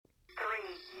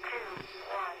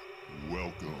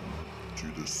Welcome to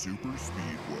the Super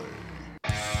Speedway.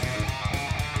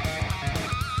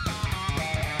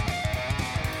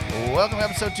 Welcome to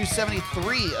episode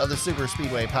 273 of the Super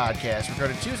Speedway podcast,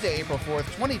 recorded Tuesday, April 4th,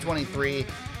 2023.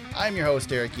 I'm your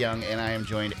host, Eric Young, and I am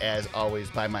joined, as always,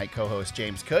 by my co-host,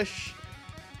 James Cush.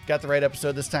 Got the right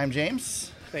episode this time,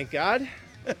 James? Thank God.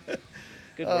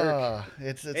 Good work.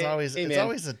 It's always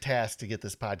a task to get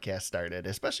this podcast started,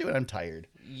 especially when I'm tired.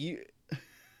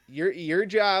 Your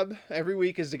job every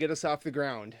week is to get us off the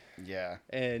ground. Yeah.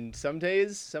 And some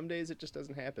days it just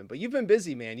doesn't happen. But you've been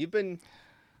busy, man. You've been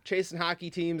chasing hockey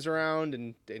teams around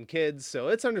and kids, so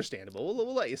it's understandable.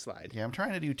 We'll let you slide. Yeah, I'm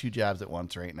trying to do 2 jobs at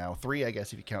once right now. 3, I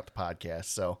guess, if you count the podcast.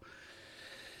 So,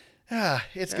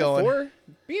 it's going. 4.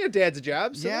 Being a dad's a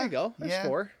job, so there you go. There's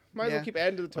 4. Might as well keep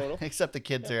adding to the total. Except the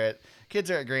kids are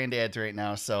at granddad's right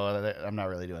now, so I'm not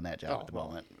really doing that job at the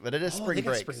moment. But it is spring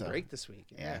break. Spring break this week.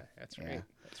 Yeah, that's right. Yeah.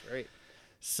 That's right.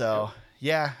 So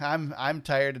I'm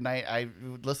tired tonight. I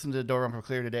listened to Door Bumper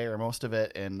Clear today, or most of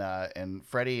it, and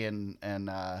Freddie and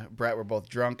Brett were both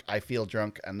drunk. I feel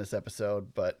drunk on this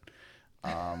episode, but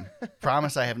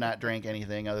promise I have not drank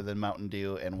anything other than Mountain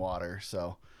Dew and water.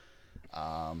 So,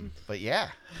 but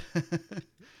yeah.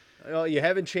 Well, you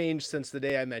haven't changed since the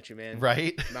day I met you, man.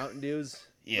 Right? Mountain Dews.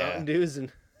 Yeah. Mountain Dews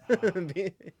and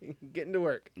getting to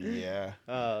work. Yeah.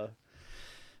 But,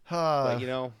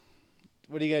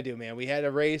 what are you going to do, man? We had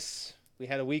a race. We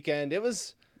had a weekend. That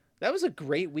was a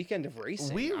great weekend of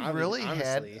racing. We really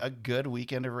had a good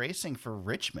weekend of racing for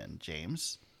Richmond,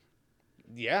 James.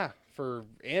 Yeah.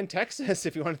 And Texas,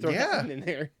 if you want to throw that one in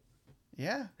there.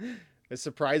 Yeah. As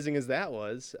surprising as that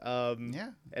was.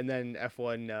 Yeah. And then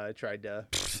F1 tried to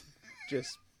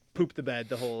just poop the bed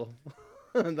the whole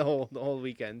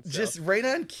weekend. So. Just right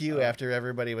on cue after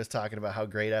everybody was talking about how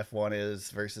great F1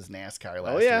 is versus NASCAR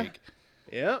last week.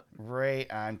 Yep. Right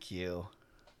on cue.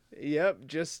 Yep.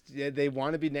 They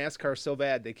want to be NASCAR so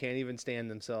bad they can't even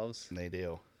stand themselves. They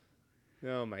do.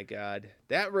 Oh my God.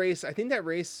 That race,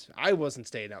 I wasn't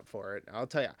staying up for it. I'll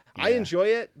tell you. Yeah. I enjoy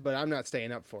it, but I'm not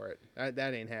staying up for it.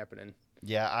 That ain't happening.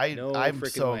 Yeah, I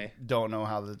don't know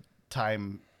how the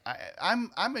time.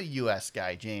 I'm a U.S.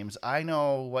 guy, James. I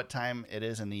know what time it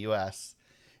is in the U.S.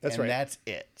 That's right. That's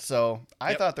it. So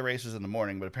I thought the race was in the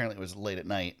morning, but apparently it was late at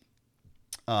night,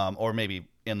 or maybe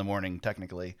in the morning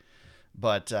technically.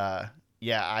 But I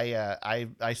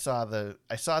saw the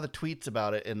tweets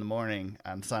about it in the morning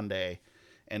on Sunday,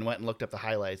 and went and looked up the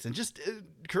highlights. And just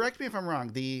correct me if I'm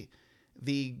wrong.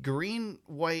 The green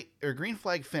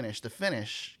flag finish, the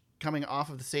finish coming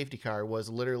off of the safety car was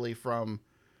literally from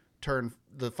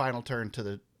the final turn to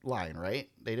the line, right?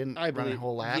 They didn't run a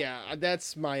whole lap. Yeah,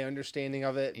 that's my understanding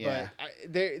of it. Yeah.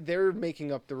 But they're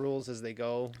making up the rules as they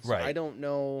go. So right. I don't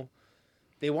know.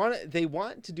 They want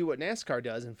to do what NASCAR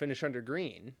does and finish under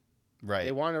green. Right.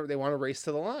 They want to race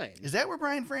to the line. Is that where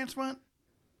Brian France went?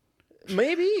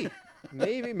 Maybe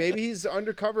he's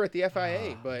undercover at the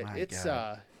FIA. But it's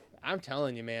God. I'm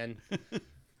telling you, man.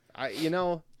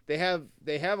 They have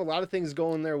a lot of things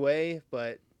going their way,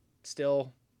 but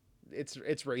still.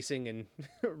 It's racing, and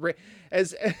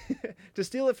as to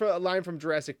steal it for a line from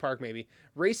Jurassic Park, maybe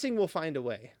racing will find a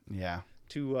way. Yeah.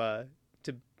 To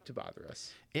bother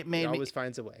us. It always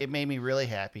finds a way. It made me really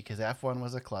happy because F1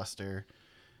 was a cluster.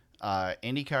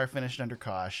 IndyCar finished under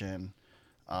caution.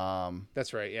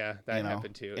 That's right. Yeah, that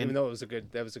happened too. Even though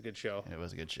that was a good show. It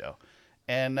was a good show,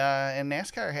 and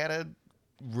NASCAR had a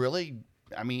really,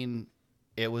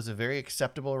 it was a very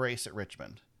acceptable race at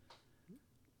Richmond.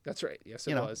 That's right. Yes,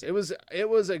 it was. It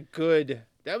was a good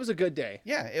day.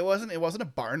 Yeah, it wasn't a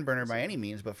barn burner by any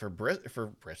means, but for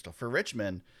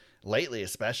Richmond, lately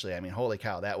especially, holy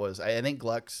cow, that was. I think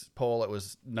Gluck's poll, it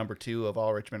was number 2 of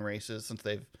all Richmond races since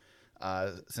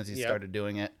he started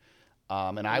doing it.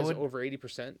 And I would over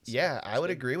 80%. Yeah, I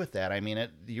would agree with that.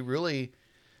 You really.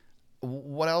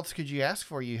 What else could you ask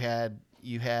for? You had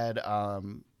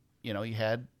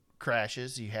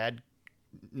crashes, you had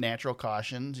natural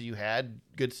cautions, you had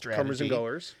good strategy. Comers and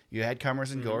goers. You had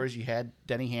comers and goers. You had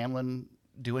Denny Hamlin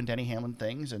doing Denny Hamlin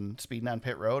things and speeding on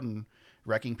pit road and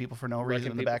wrecking people for no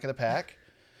reason in the back of the pack.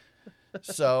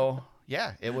 So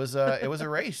yeah, it was a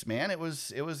race, man. It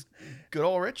was good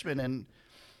old Richmond,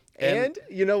 and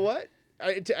you know what?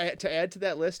 To add to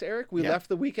that list, Eric, we left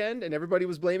the weekend and everybody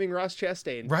was blaming Ross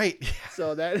Chastain. Right.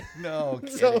 So that no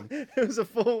kidding. So it was a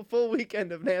full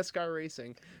weekend of NASCAR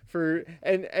racing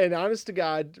and honest to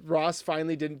God, Ross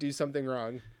finally didn't do something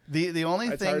wrong. The only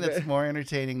thing that's more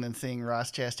entertaining than seeing Ross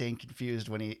Chastain confused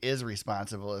when he is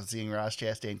responsible is seeing Ross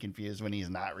Chastain confused when he's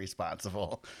not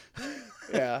responsible.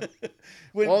 Yeah.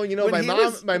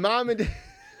 My mom and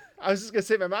I was just gonna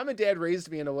say, my mom and dad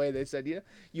raised me in a way. They said, "Yeah,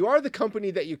 you are the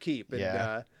company that you keep."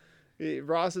 And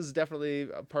Ross is definitely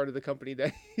a part of the company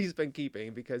that he's been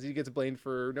keeping because he gets blamed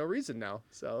for no reason now.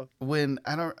 So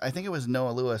I think it was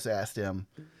Noah Lewis asked him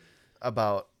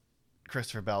about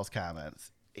Christopher Bell's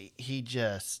comments.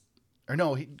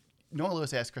 Noah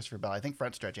Lewis asked Christopher Bell. I think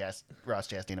Front Stretch asked Ross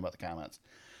Chastain about the comments,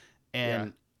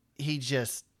 and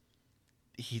he's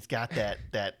got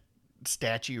that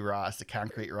statue Ross, the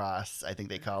concrete Ross, I think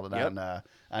they called it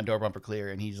on Door Bumper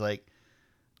Clear, and he's like,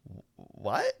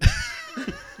 what?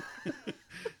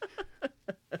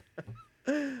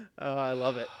 Oh, I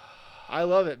love it. I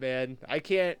love it, man. I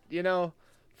can't,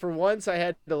 for once I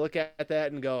had to look at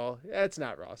that and go, that's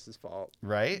not Ross's fault.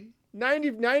 Right?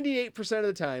 98% of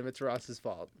the time, it's Ross's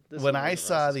fault. When I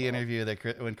saw the interview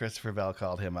when Christopher Bell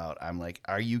called him out, I'm like,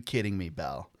 are you kidding me,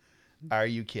 Bell? Are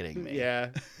you kidding me? Yeah.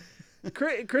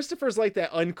 Christopher's like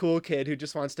that uncool kid who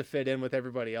just wants to fit in with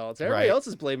everybody else. Everybody else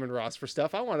is blaming Ross for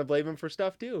stuff. I want to blame him for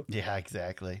stuff too. Yeah,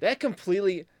 exactly. That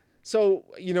completely. So,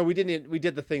 we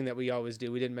did the thing that we always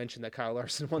do. We didn't mention that Kyle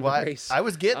Larson won the race. I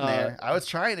was getting there. I was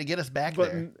trying to get us back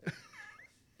there.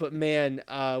 But man,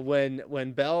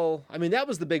 when Bell, that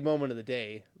was the big moment of the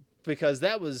day because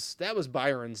that was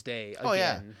Byron's day. Again. Oh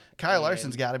yeah, Kyle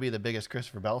Larson's got to be the biggest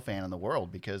Christopher Bell fan in the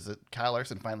world because Kyle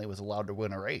Larson finally was allowed to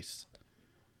win a race.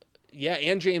 Yeah,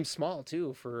 and James Small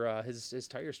too for his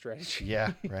tire strategy.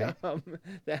 Yeah, right.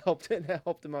 That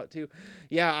helped him out too.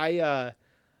 Yeah,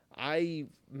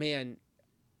 man,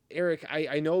 Eric,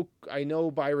 I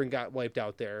know Byron got wiped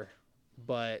out there,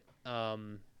 but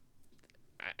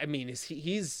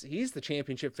he's the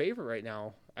championship favorite right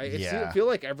now. I feel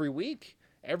like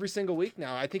every single week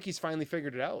now. I think he's finally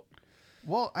figured it out.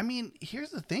 Well,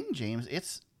 here's the thing,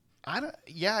 James.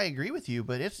 I agree with you,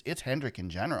 but it's Hendrick in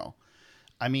general.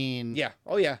 Yeah.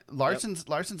 Oh yeah.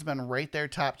 Larson's been right there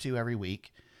top two every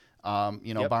week.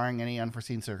 Barring any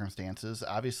unforeseen circumstances.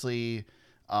 Obviously,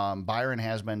 Byron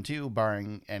has been too,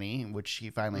 barring any, which he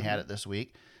finally had it this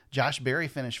week. Josh Berry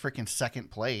finished freaking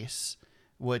second place,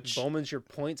 which Bowman's your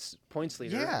points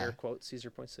leader. Yeah. Air quotes. He's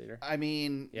your points leader. I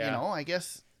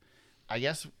guess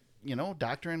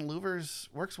doctoring louvers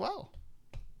works well.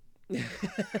 Yeah,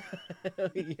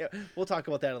 we'll talk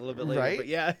about that a little bit later. Right? But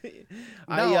yeah,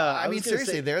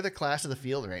 seriously, they're the class of the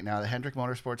field right now. The Hendrick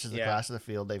Motorsports is the class of the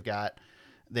field. They've got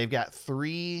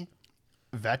 3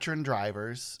 veteran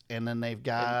drivers, and then they've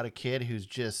got a kid who's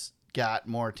just got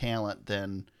more talent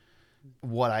than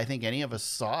what I think any of us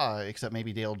saw, except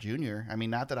maybe Dale Jr.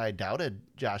 Not that I doubted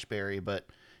Josh Berry, but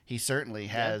he certainly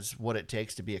has what it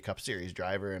takes to be a Cup Series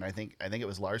driver. And I think it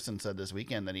was Larson said this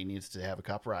weekend that he needs to have a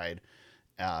Cup ride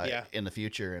in the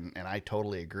future, and I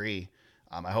totally agree.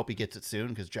 I hope he gets it soon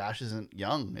because Josh isn't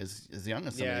young as young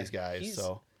as some of these guys.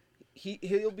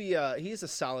 He's a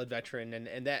solid veteran,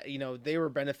 and that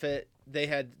they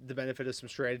had the benefit of some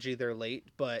strategy there late,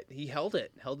 but he held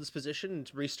his position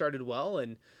and restarted well.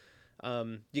 And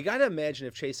you got to imagine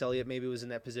if Chase Elliott maybe was in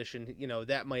that position,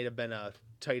 that might have been a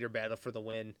tighter battle for the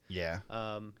win. Yeah.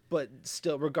 But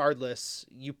still, regardless,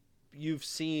 you've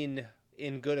seen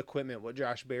in good equipment what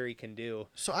Josh Berry can do.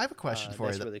 So I have a question for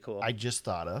you. That's really cool. I just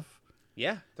thought of.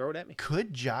 Yeah, throw it at me.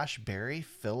 Could Josh Berry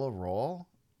fill a role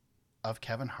of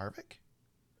Kevin Harvick?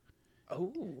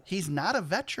 Oh. He's not a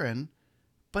veteran,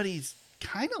 but he's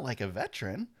kind of like a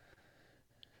veteran.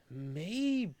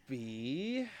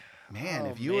 Maybe. Man,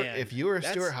 if you were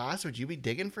Stuart Haas, would you be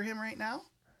digging for him right now?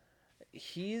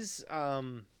 He's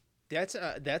that's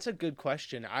a good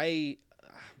question. I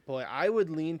would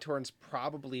lean towards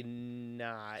probably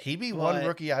not. He'd be one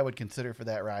rookie I would consider for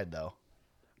that ride, though.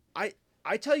 I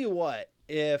tell you what,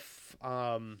 if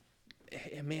they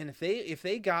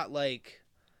got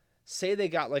say they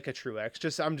got a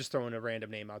Truex, I'm just throwing a random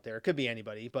name out there. It could be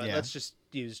anybody, but let's just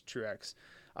use Truex.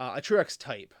 A Truex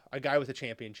type, a guy with a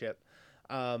championship.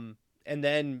 And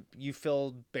then you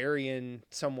fill Berry in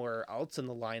somewhere else in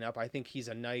the lineup. I think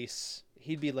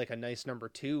he'd be a nice number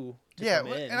 2 to come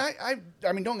in. And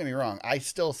I mean, don't get me wrong. I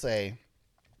still say,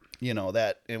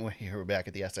 that, and we're back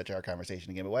at the SHR conversation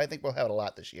again, but I think we'll have it a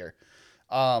lot this year.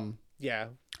 Yeah,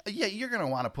 you're going to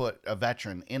want to put a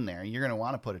veteran in there. You're going to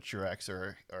want to put a Truex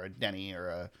or a Denny or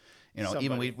a, somebody.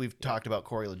 Even we've talked about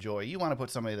Corey LaJoie. You want to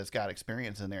put somebody that's got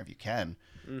experience in there if you can.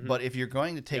 Mm-hmm. But if you're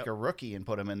going to take a rookie and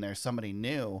put him in there, somebody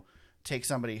new, take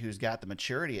somebody who's got the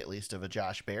maturity at least of a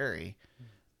Josh Berry,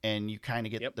 and you kind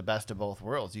of get the best of both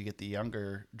worlds. You get the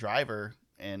younger driver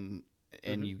and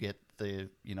you get the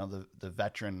the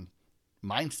veteran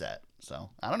mindset.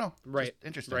 So I don't know. Right. Just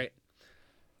interesting. Right.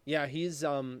 Yeah, he's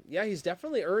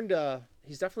definitely earned a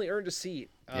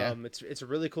seat. It's a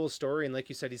really cool story, and like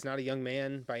you said, he's not a young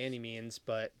man by any means,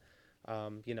 but I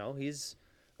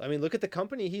mean, look at the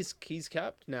company he's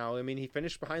kept now. I mean, he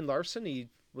finished behind Larson. He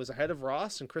was ahead of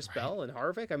Ross and Chris Bell and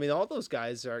Harvick. I mean, all those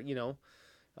guys are,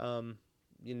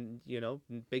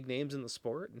 big names in the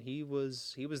sport, and he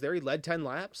was there. He led 10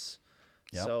 laps.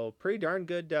 Yep. So pretty darn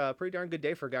good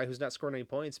day for a guy who's not scoring any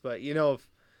points. But if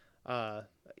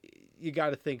you got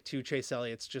to think too, Chase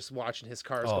Elliott's just watching his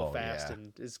cars go fast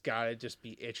and has got to just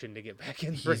be itching to get back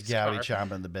in. He's got to be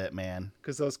chomping the bit, man.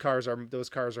 Because those cars are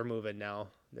moving now.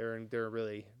 They're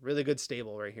really really good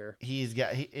stable right here.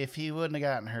 If he wouldn't have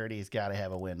gotten hurt, he's got to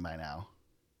have a win by now.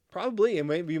 Probably, and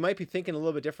maybe you might be thinking a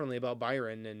little bit differently about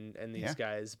Byron and these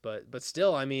guys, but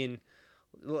still, I mean,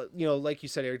 like you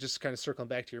said, Eric, just kind of circling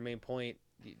back to your main point,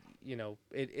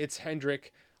 it's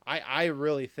Hendrick. I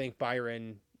really think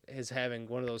Byron is having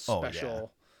one of those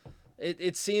special.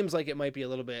 It seems like it might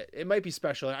be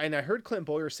special, and I heard Clint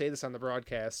Boyer say this on the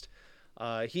broadcast.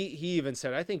 He even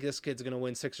said, I think this kid's going to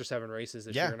win 6 or 7 races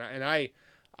this year, and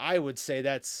I would say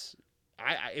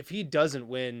if he doesn't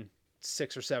win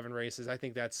 6 or 7 races, I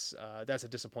think that's a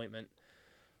disappointment.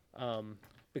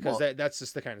 Because that's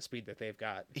just the kind of speed that they've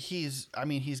got. He's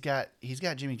got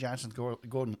Jimmy Johnson's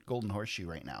golden horseshoe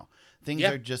right now. Things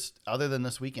are just, other than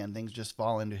this weekend, things just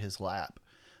fall into his lap.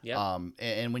 Yeah.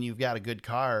 And when you've got a good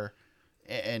car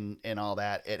and all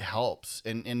that, it helps.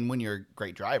 And when you're a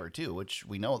great driver too, which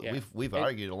we know that we've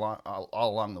argued all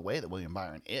along the way that William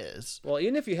Byron is. Well,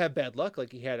 even if you have bad luck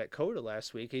like he had at COTA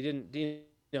last week, he didn't.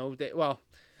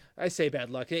 I say bad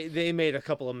luck. They made a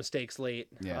couple of mistakes late,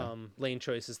 lane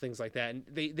choices, things like that. And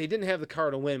they didn't have the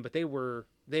car to win, but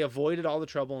they avoided all the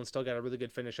trouble and still got a really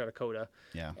good finish out of COTA.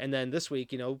 Yeah. And then this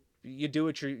week, you do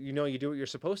what you're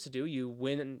supposed to do. You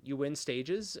win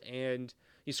stages and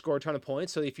you score a ton of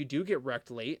points. So if you do get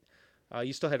wrecked late,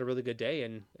 you still had a really good day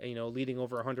and leading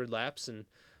over 100 laps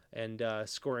and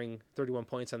scoring 31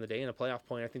 points on the day and a playoff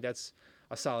point. I think that's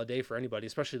a solid day for anybody,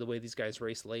 especially the way these guys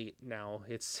race late now.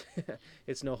 It's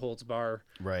no holds bar,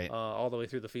 right, all the way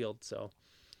through the field. So,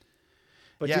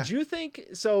 but did you think?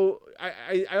 So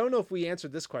I don't know if we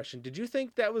answered this question. Did you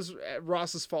think that was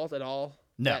Ross's fault at all?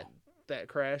 No. That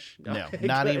crash? No,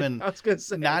 not even. I was gonna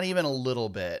say not even a little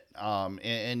bit.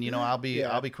 And I'll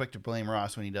be quick to blame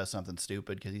Ross when he does something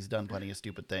stupid because he's done plenty of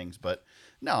stupid things. But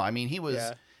no, I mean he was.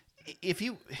 Yeah. If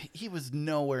he was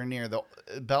nowhere near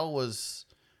Bell was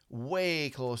way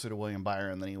closer to William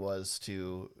Byron than he was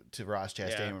to Ross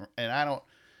Chastain. And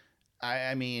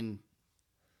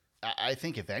I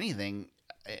think if anything,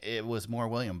 it was more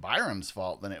William Byron's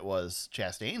fault than it was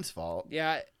Chastain's fault.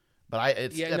 Yeah. But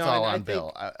that's all on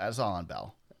Bell. That's all on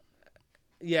Bell.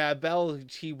 Yeah. Bell,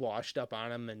 he washed up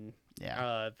on him and,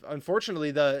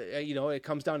 unfortunately it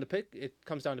comes down to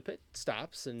pit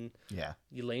stops and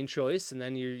you lane choice. And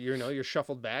then you're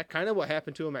shuffled back, kind of what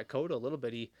happened to him at COTA a little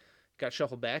bit. He got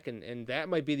shuffled back, and that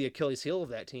might be the Achilles heel of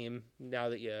that team. Now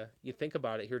that you think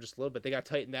about it here just a little bit, they got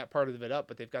to tighten that part of it up,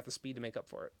 but they've got the speed to make up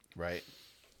for it. Right.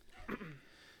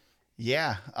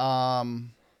 Yeah.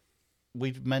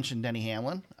 We've mentioned Denny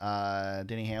Hamlin.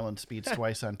 Denny Hamlin speeds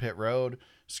twice on pit road,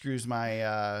 screws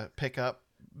my pickup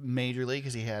majorly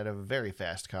because he had a very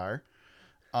fast car,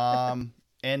 and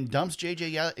dumps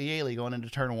JJ Yaley going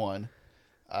into turn 1.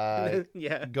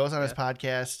 Goes on his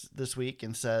podcast this week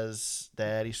and says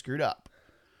that he screwed up.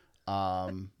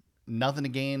 Nothing to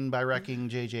gain by wrecking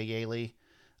JJ Yaley.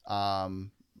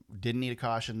 Didn't need a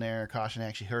caution there. Caution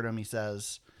actually hurt him, he said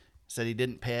he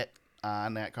didn't pit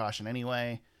on that caution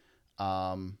anyway.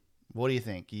 What do you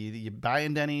think? You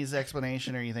buying Denny's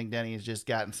explanation, or you think Denny's just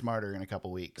gotten smarter in a couple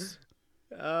weeks?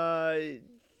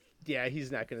 Yeah,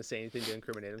 he's not going to say anything to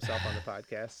incriminate himself on the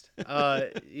podcast.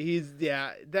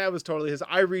 That was totally his.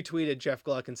 I retweeted Jeff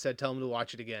Gluck and said, tell him to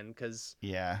watch it again. Because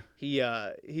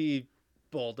he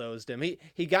bulldozed him.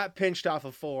 He got pinched off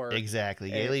of 4.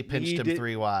 Exactly. Yaley pinched him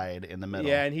 3 wide in the middle.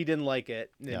 Yeah. And he didn't like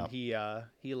it. And he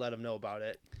let him know about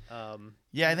it. I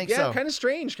think so. Yeah. Kind of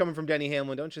strange coming from Denny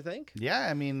Hamlin, don't you think? Yeah.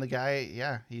 I mean, the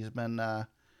guy, he's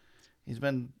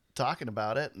been talking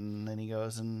about it, and then he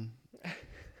goes and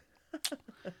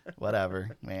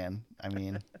whatever, man. I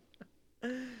mean,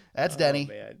 that's Denny.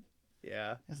 Man.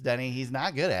 Yeah. That's Denny. He's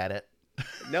not good at it.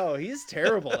 No, he's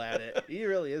terrible at it. He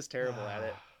really is terrible at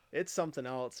it. It's something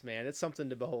else, man. It's something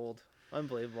to behold.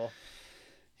 Unbelievable.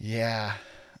 Yeah.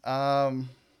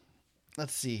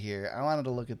 Let's see here. I wanted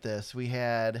to look at this. We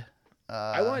had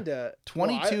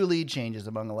 22 lead changes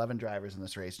among 11 drivers in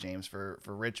this race, James, for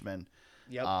Richmond.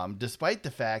 Yep. Despite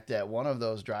the fact that one of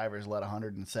those drivers led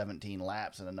 117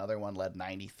 laps and another one led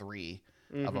 93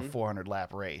 of a 400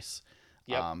 lap race.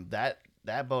 Yep.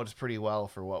 That bodes pretty well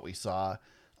for what we saw.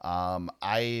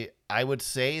 I would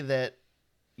say that,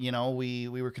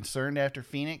 we were concerned after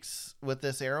Phoenix with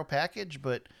this aero package,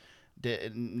 but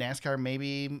did NASCAR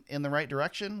maybe in the right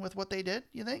direction with what they did,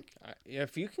 you think?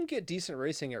 If you can get decent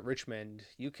racing at Richmond,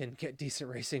 you can get decent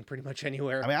racing pretty much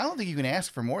anywhere. I mean, I don't think you can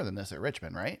ask for more than this at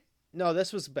Richmond, right? No,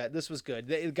 this was good.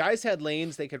 The guys had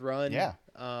lanes they could run. Yeah.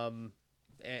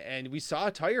 And we saw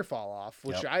a tire fall off,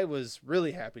 which I was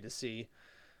really happy to see.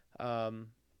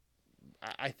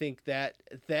 I think that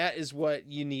is what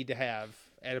you need to have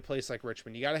at a place like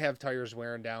Richmond. You got to have tires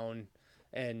wearing down.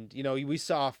 And, we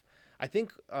saw, I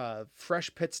think,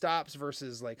 fresh pit stops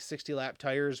versus like 60-lap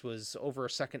tires was over a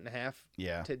second and a half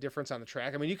difference on the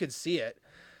track. I mean, you could see it.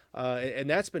 And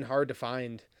that's been hard to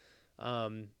find.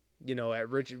 At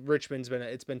Richmond's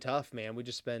it's been tough, man.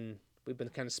 We've been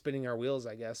kind of spinning our wheels,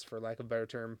 I guess, for lack of a better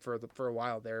term, for a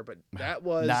while there. But that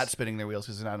was not spinning their wheels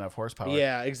because there's not enough horsepower.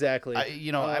 Yeah, exactly.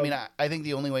 I think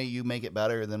the only way you make it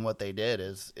better than what they did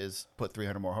is put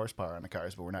 300 more horsepower on the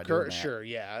cars, but we're not doing that. Sure,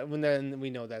 yeah. Then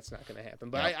we know that's not going to happen.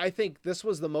 But I think this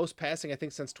was the most passing, I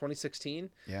think, since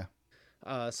 2016. Yeah.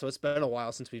 So it's been a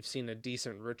while since we've seen a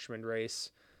decent Richmond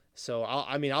race. So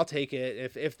I'll take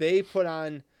it if they put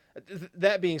on.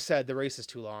 That being said, the race is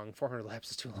too long. 400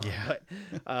 laps is too long.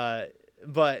 Yeah.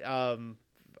 But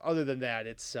other than that,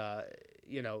 it's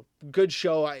good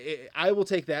show. I will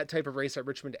take that type of race at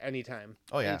Richmond anytime.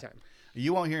 Oh yeah. Anytime.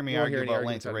 You won't hear me argue about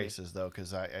length of races though,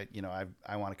 because I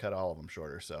want to cut all of them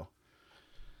shorter. So.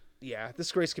 Yeah,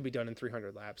 this race could be done in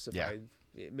 300 laps.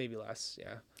 Maybe less.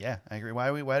 Yeah. Yeah, I agree. Why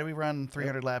do we run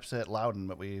 300 laps at Loudon,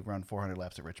 but we run 400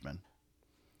 laps at Richmond?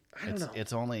 I don't know.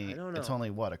 It's only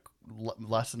what,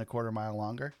 less than a quarter mile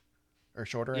longer or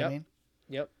shorter.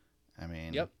 Yep. I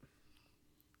mean. Yep.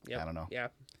 Yep. I don't know. Yeah.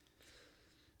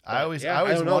 I always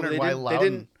wondered why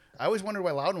Loudon. I always wondered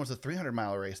why Loudon was a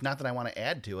 300-mile race. Not that I want to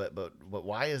add to it, but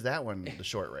why is that one the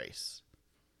short race?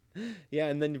 Yeah,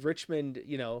 and then Richmond,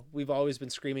 we've always been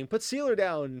screaming, "Put sealer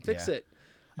down, fix it."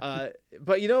 But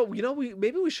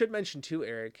we should mention too,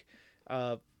 Eric.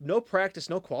 No practice,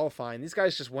 no qualifying. These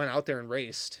guys just went out there and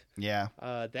raced. Yeah.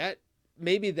 That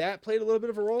played a little bit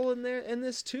of a role in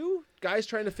this too. Guys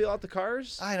trying to feel out the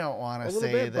cars. I don't want to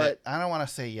say that. I don't want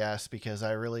to say yes because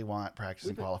I really want practice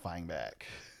and qualifying back.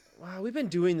 Wow, we've been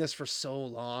doing this for so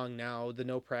long now. The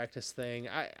no practice thing.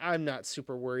 I'm not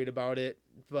super worried about it,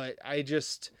 but I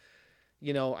just,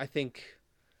 I think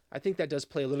that does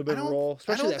play a little bit of a role,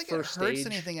 especially that first stage. I don't think it hurts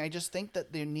anything. I just think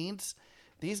that there needs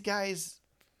these guys.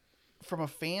 From a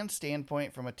fan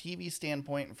standpoint, from a TV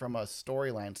standpoint, and from a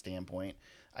storyline standpoint,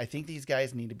 I think these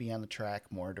guys need to be on the track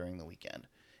more during the weekend.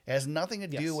 It has nothing to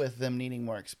do with them needing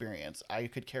more experience. I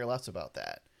could care less about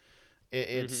that.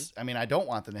 I mean, I don't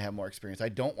want them to have more experience. I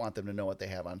don't want them to know what they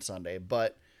have on Sunday,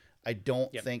 but I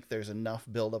don't think there's enough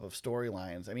buildup of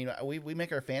storylines. I mean, we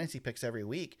make our fantasy picks every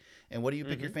week, and what do you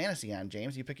pick your fantasy on,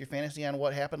 James? You pick your fantasy on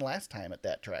what happened last time at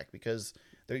that track because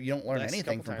you don't learn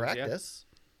anything from practice. Yeah.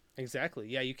 Exactly.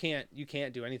 Yeah, you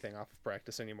can't do anything off of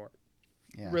practice anymore.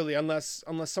 Yeah. Really, unless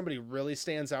somebody really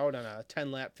stands out on a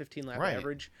 10-lap, 15-lap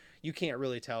average, you can't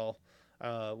really tell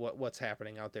what's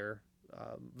happening out there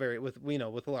with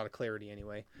a lot of clarity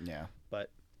anyway. Yeah. But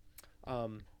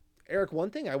Eric, one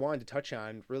thing I wanted to touch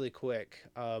on really quick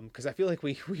because I feel like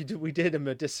we did him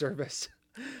a disservice.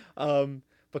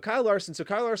 But Kyle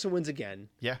Larson wins again.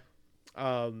 Yeah.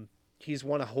 He's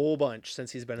won a whole bunch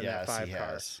since he's been in that 5 car.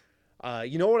 Has.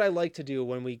 You know what I like to do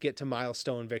when we get to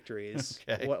milestone victories?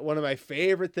 Okay. One of my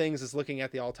favorite things is looking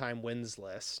at the all-time wins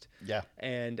list. Yeah.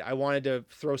 And I wanted to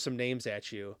throw some names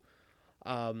at you.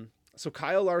 So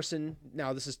Kyle Larson,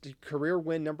 now this is career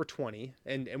win number 20,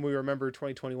 and we remember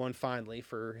 2021 finally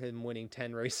for him winning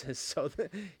 10 races. So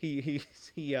he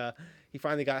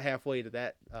finally got halfway to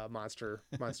that monster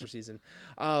season.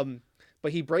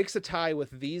 But he breaks a tie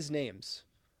with these names: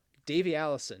 Davey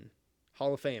Allison,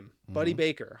 Hall of Fame; Buddy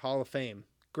Baker, Hall of Fame;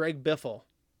 Greg Biffle,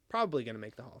 probably going to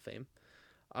make the Hall of Fame.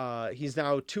 He's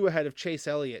now 2 ahead of Chase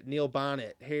Elliott, Neil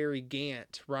Bonnet, Harry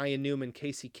Gant, Ryan Newman,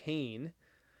 Casey Kane.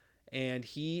 And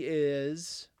he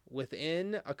is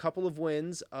within a couple of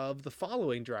wins of the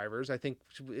following drivers, I think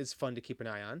is fun to keep an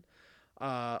eye on.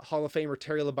 Hall of Famer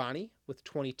Terry Labonte with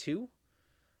 22.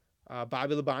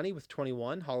 Bobby Labonte with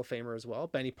 21, Hall of Famer as well.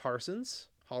 Benny Parsons,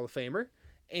 Hall of Famer.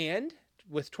 And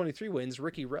with 23 wins,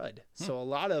 Ricky Rudd. So a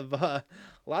lot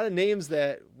of names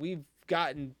that we've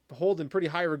gotten hold in pretty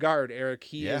high regard, Eric.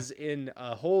 He is in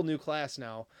a whole new class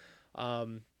now.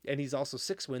 And he's also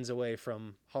 6 wins away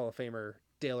from Hall of Famer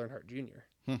Dale Earnhardt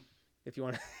Jr. If you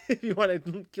want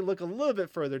to look a little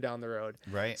bit further down the road.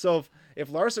 Right. So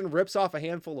if Larson rips off a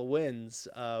handful of wins,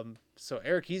 so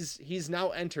Eric, he's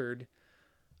now entered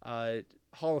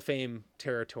Hall of Fame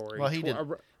territory. Well, he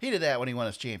did that when he won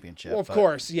his championship. Well, of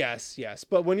course, yes.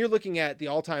 But when you're looking at the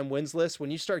all-time wins list,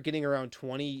 when you start getting around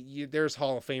 20, there's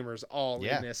Hall of Famers all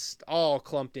in this, all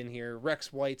clumped in here.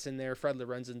 Rex White's in there, Fred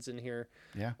Lorenzen's in here.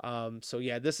 Yeah. So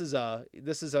yeah, this is a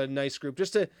nice group.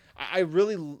 I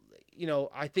really,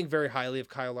 I think very highly of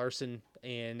Kyle Larson,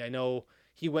 and I know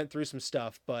he went through some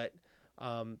stuff, but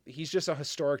he's just a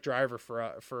historic driver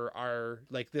for our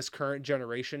this current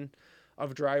generation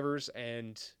of drivers.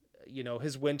 And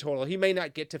his win total, he may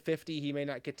not get to 50, he may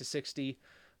not get to 60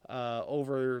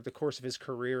 over the course of his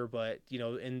career, but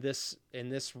in this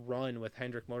run with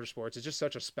Hendrick Motorsports, it's just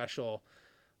such a special,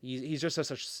 he's just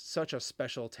such a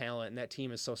special talent, and that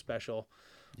team is so special.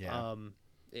 Yeah.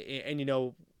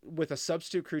 And with a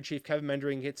substitute crew chief, Kevin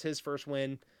Mendering gets his first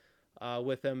win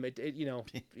with him.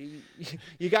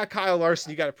 You got Kyle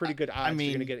Larson, you got a pretty good odds. I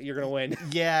mean, you're gonna win.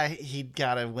 Yeah, he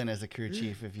got to win as a crew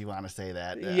chief if you want to say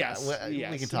that. Yes.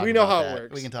 We can talk. We know about how that. it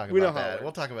works. We can talk about that.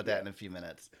 We'll talk about that in a few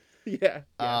minutes. Yeah.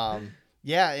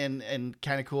 Yeah, and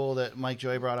kind of cool that Mike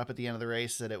Joy brought up at the end of the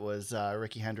race that it was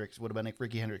Ricky Hendricks, would have been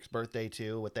Ricky Hendricks' birthday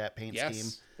too, with that paint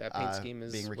scheme. That paint scheme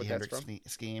is being Ricky what Hendricks' that's from.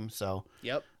 scheme. So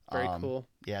Yep, very cool.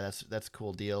 Yeah, that's a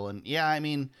cool deal. And yeah, I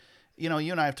mean, you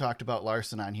and I have talked about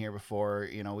Larson on here before.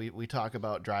 We talk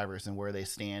about drivers and where they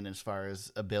stand as far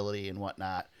as ability and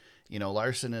whatnot.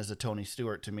 Larson is a Tony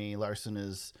Stewart to me. Larson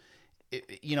is,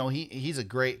 he's a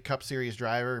great Cup Series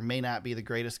driver. May not be the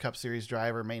greatest Cup Series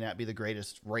driver. May not be the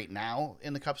greatest right now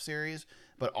in the Cup Series,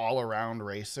 but all around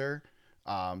racer.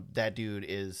 That dude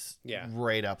is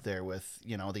right up there with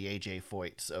the AJ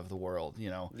Foyts of the world.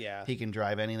 He can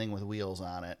drive anything with wheels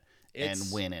on it and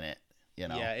win in it.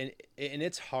 Yeah, and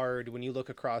it's hard when you look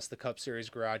across the Cup Series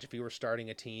garage. If you were starting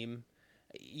a team,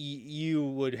 you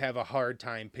would have a hard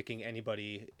time picking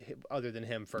anybody other than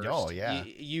him first. Oh yeah,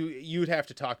 you'd have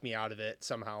to talk me out of it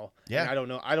somehow. Yeah, and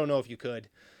I don't know if you could.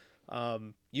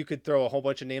 You could throw a whole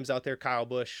bunch of names out there: Kyle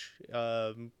Busch,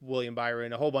 William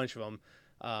Byron, a whole bunch of them.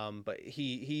 But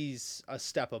he's a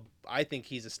step up. I think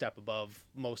he's a step above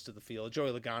most of the field. Joey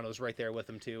Logano's right there with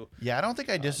him too. Yeah, I don't think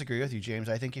I disagree with you, James.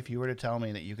 I think if you were to tell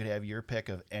me that you could have your pick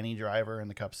of any driver in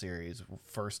the Cup Series,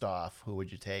 first off, who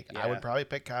would you take? Yeah. I would probably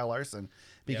pick Kyle Larson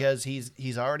because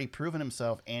he's already proven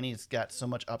himself and he's got so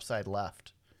much upside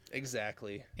left.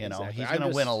 Exactly. He's going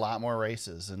to win a lot more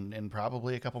races and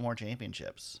probably a couple more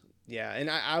championships. Yeah, and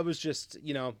I was just,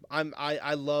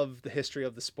 I love the history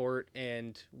of the sport,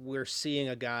 and we're seeing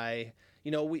a guy,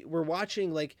 we're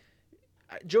watching,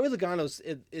 Joey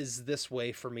Logano is this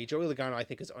way for me. Joey Logano, I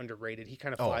think, is underrated. He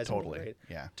kind of flies under the radar.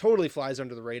 Yeah. Totally flies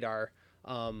under the radar.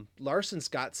 Larson's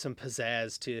got some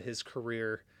pizzazz to his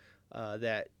career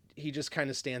that he just kind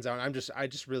of stands out. I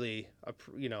just really,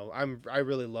 I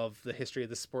really love the history of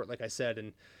the sport, like I said,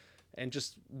 and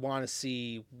just want to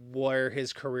see where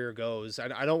his career goes.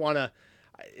 I don't want to,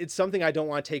 it's something I don't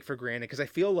want to take for granted, because I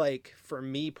feel like for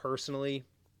me personally,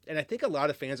 and I think a lot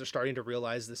of fans are starting to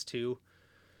realize this too,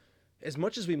 as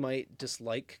much as we might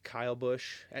dislike Kyle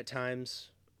Busch at times,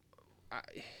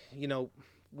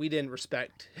 we didn't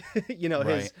respect, we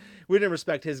didn't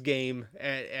respect his game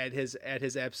at his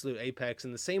absolute apex,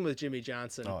 and the same with Jimmy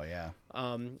Johnson. Oh yeah.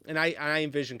 And I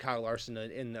envision Kyle Larson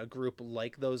in a group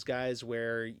like those guys,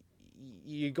 where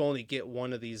you only get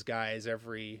one of these guys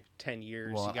every 10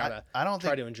 years. Well, you gotta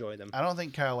try to enjoy them. I don't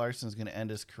think Kyle Larson's going to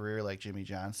end his career like Jimmy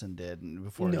Johnson did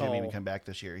before Jimmy even come back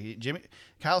this year.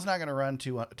 Kyle's not going to run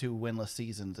two winless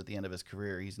seasons at the end of his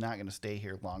career. He's not going to stay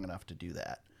here long enough to do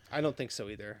that. I don't think so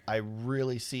either. I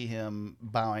really see him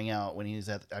bowing out when he's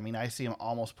I see him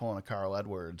almost pulling a Carl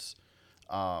Edwards,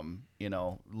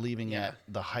 leaving at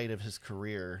the height of his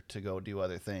career to go do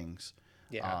other things.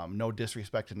 Yeah. No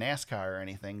disrespect to NASCAR or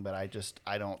anything, but I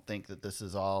don't think that this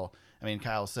is all. I mean,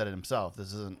 Kyle said it himself.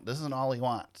 This isn't all he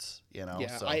wants.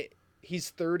 Yeah. So.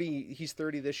 He's 30. He's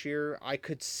 30 this year. I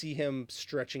could see him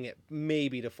stretching it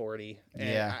maybe to 40.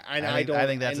 And I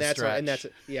think that's a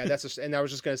stretch. And I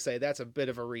was just gonna say that's a bit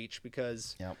of a reach,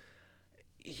 because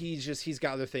he's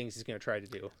got other things he's gonna try to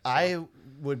do. So. I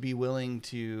would be willing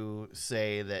to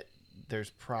say that there's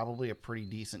probably a pretty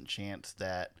decent chance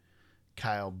that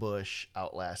Kyle Busch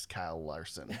outlasts Kyle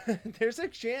Larson. There's a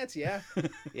chance, yeah.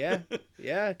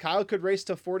 Kyle could race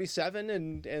to 47,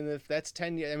 and if that's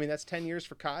 10 years, I mean, that's 10 years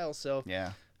for Kyle. So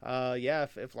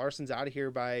if Larson's out of here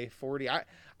by 40, and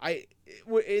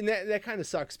that kind of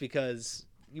sucks, because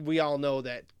we all know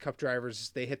that Cup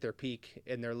drivers, they hit their peak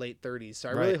in their late 30s. So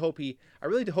I really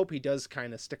hope he does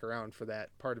kind of stick around for that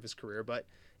part of his career. But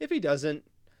if he doesn't,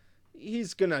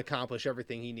 he's going to accomplish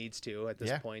everything he needs to at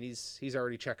this point. He's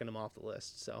already checking them off the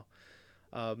list. So,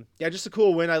 just a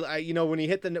cool win. I when he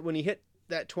hit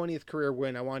that 20th career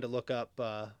win, I wanted to look up.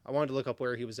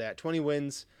 Where he was at. 20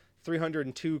 wins,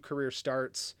 302 career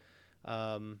starts.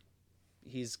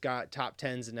 He's got top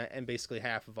tens and basically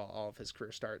half of all of his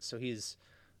career starts. So he's,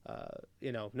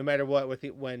 no matter what,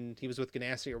 when he was with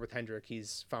Ganassi or with Hendrick,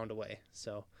 he's found a way.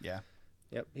 So yeah,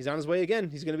 yep, he's on his way again.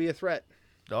 He's going to be a threat.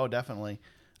 Oh, definitely.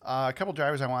 A couple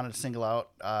drivers I wanted to single out.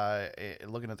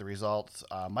 Looking at the results,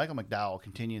 Michael McDowell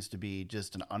continues to be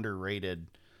just an underrated,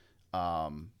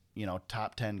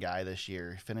 top 10 guy this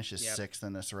year. He finishes sixth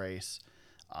in this race.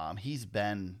 He's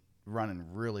been running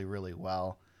really, really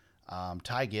well.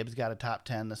 Ty Gibbs got a top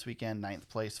 10 this weekend, ninth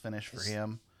place finish for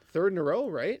him. Third in a row,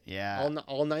 right? Yeah.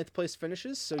 All ninth place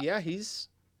finishes. So yeah, he's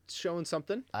showing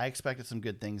something. I expected some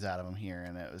good things out of him here,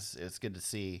 and it's good to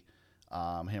see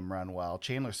him run well.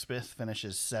 Chandler Smith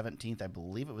finishes 17th. I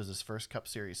believe it was his first Cup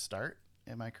Series start.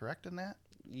 Am I correct in that?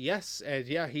 Yes, and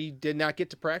yeah, he did not get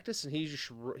to practice, and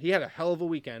he had a hell of a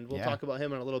weekend. We'll talk about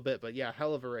him in a little bit, but yeah,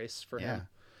 hell of a race for him.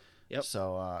 Yep.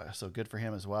 So good for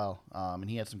him as well. And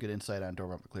he had some good insight on Door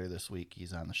Bumper Clear this week.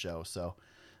 He's on the show. So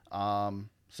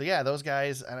yeah, those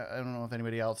guys. I don't know if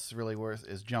anybody else really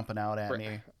is jumping out at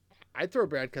me. I'd throw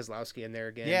Brad Keselowski in there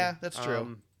again. Yeah, that's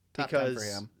true. Because for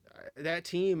him. That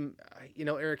team,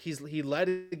 Eric, he led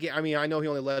again. I mean, I know he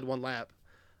only led one lap,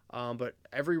 but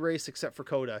every race except for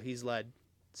Coda, he's led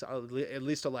at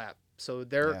least a lap. So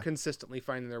they're consistently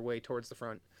finding their way towards the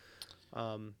front.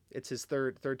 It's his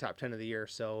third top 10 of the year.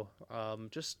 So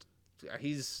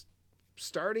he's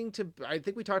starting to. I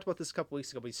think we talked about this a couple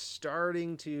weeks ago. But he's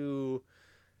starting to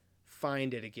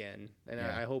find it again, and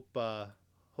I hope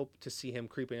to see him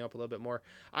creeping up a little bit more.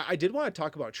 I did want to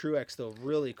talk about Truex though,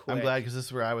 really quick. I'm glad because this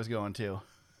is where I was going too.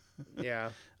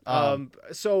 Yeah.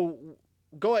 So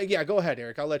go ahead,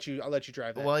 Eric. I'll let you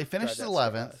drive that. Well, he finished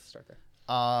 11th. Start there.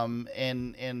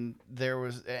 And there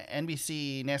was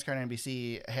NASCAR and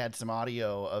NBC had some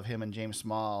audio of him and James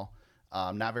Small,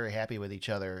 not very happy with each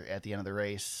other at the end of the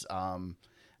race.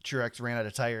 Truex ran out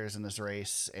of tires in this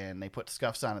race, and they put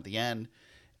scuffs on at the end.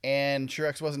 And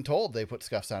Truex wasn't told they put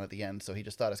scuffs on at the end, so he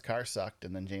just thought his car sucked.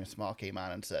 And then James Small came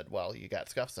on and said, "Well, you got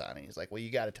scuffs on." And he's like, "Well,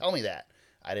 you got to tell me that.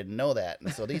 I didn't know that."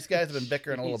 And so these guys have been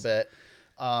bickering a little bit.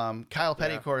 Kyle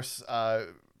Petty, of course,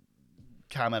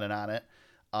 commented on it.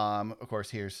 Of course,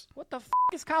 here's what the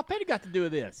has Kyle Petty got to do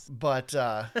with this? But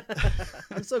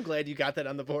I'm so glad you got that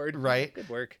on the board. Right, good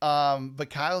work.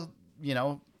 But Kyle,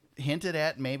 hinted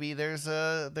at maybe there's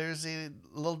a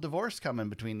little divorce coming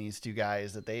between these two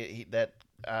guys, that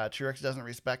Truex doesn't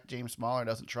respect James Small or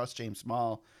doesn't trust James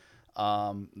Small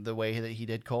the way that he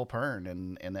did Cole Pearn,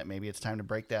 and that maybe it's time to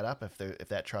break that up if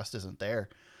that trust isn't there.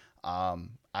 I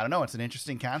don't know. It's an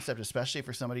interesting concept, especially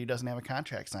for somebody who doesn't have a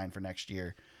contract signed for next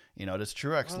year. Does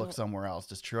Truex look somewhere else?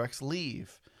 Does Truex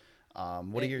leave?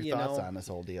 What are your thoughts on this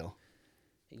whole deal?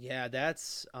 Yeah,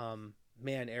 that's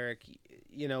man, Eric.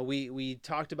 We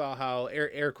talked about how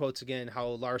air quotes again how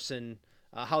Larson,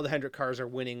 how the Hendrick cars are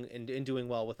winning and doing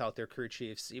well without their crew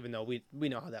chiefs, even though we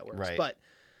know how that works. Right. But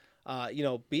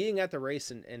being at the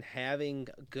race and having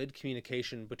good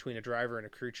communication between a driver and a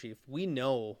crew chief, we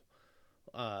know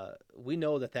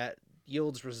that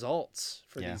yields results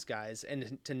for these guys.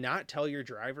 And to not tell your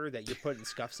driver that you're putting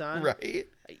scuffs on, right?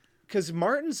 Because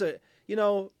Martin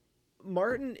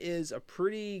is a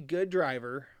pretty good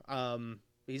driver.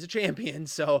 He's a champion,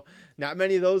 so not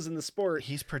many of those in the sport.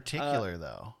 He's particular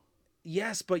though.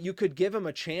 Yes, but you could give him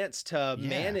a chance to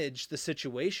manage the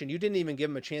situation. You didn't even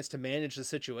give him a chance to manage the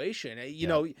situation.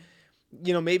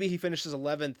 Maybe he finishes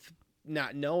 11th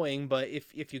not knowing, but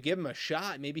if you give him a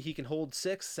shot, maybe he can hold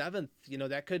 6th,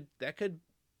 7th. That could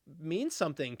mean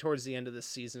something towards the end of this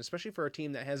season, especially for a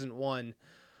team that hasn't won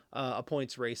a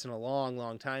points race in a long,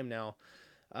 long time now.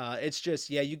 It's just,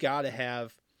 you got to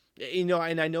have, and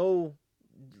I know,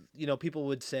 people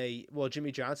would say, well,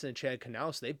 Jimmy Johnson and Chad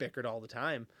Knaus, they bickered all the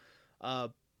time.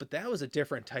 But that was a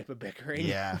different type of bickering.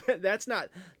 Yeah. That's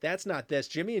not this.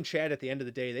 Jimmy and Chad, at the end of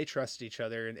the day, they trusted each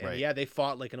other, and right. They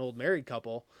fought like an old married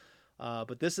couple.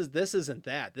 But this isn't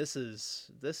that. This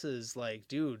is like,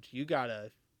 dude, we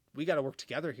gotta work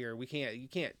together here. You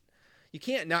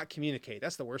can't not communicate.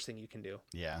 That's the worst thing you can do.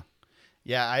 Yeah.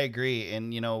 Yeah, I agree.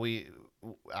 And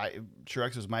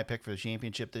Truex was my pick for the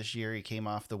championship this year. He came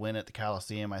off the win at the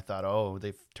Coliseum. I thought,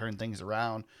 they've turned things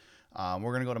around.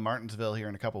 We're going to go to Martinsville here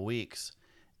in a couple weeks.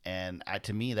 And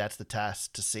to me, that's the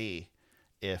test to see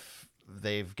if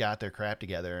they've got their crap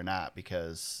together or not,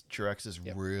 because Truex is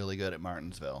really good at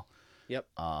Martinsville. Yep.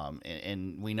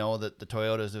 And we know that the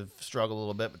Toyotas have struggled a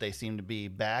little bit, but they seem to be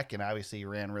back, and obviously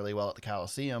ran really well at the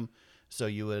Coliseum. So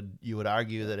you would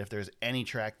argue that if there's any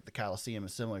track that the Coliseum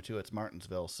is similar to, it's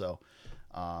Martinsville. So,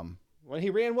 when he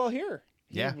ran well here,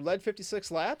 He Yeah. led 56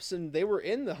 laps, and they were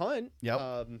in the hunt.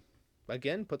 Yep.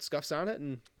 Again, put scuffs on it,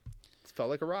 and felt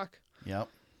like a rock. Yep.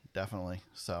 Definitely.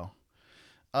 So,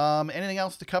 anything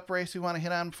else to Cup race we want to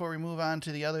hit on before we move on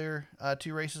to the other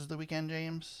 2 races of the weekend,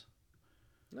 James?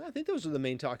 No, I think those were the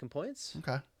main talking points.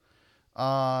 Okay.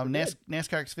 good.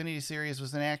 NASCAR Xfinity Series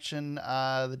was in action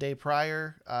the day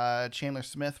prior. Chandler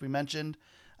Smith, we mentioned,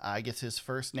 gets his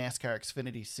first NASCAR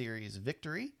Xfinity Series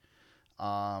victory.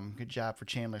 Good job for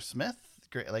Chandler Smith.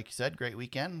 Great, like you said, great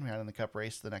weekend. We had in the Cup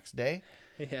race the next day.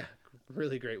 Yeah,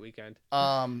 really great weekend.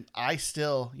 I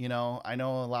still, I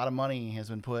know a lot of money has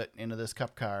been put into this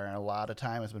Cup car and a lot of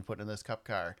time has been put into this Cup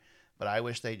car, but I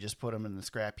wish they just put them in the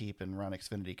scrap heap and run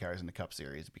Xfinity cars in the Cup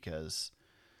Series because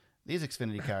these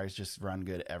Xfinity cars just run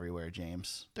good everywhere,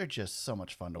 James. They're just so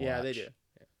much fun to watch. Yeah, they do.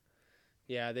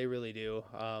 Yeah, they really do.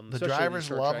 The Especially drivers these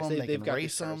short love tracks. them. They They've can got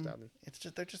race these cars them.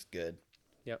 down. They're just good.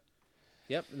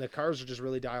 Yep, and the cars are just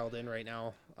really dialed in right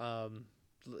now.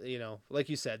 Like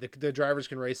you said, the drivers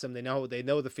can race them. They know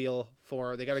the feel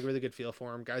for. They got a really good feel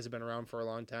for them. Guys have been around for a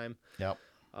long time. Yep.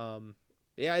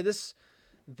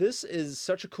 This is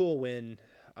such a cool win.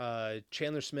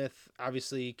 Chandler Smith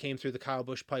obviously came through the Kyle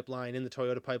Busch pipeline in the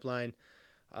Toyota pipeline.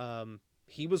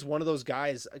 He was one of those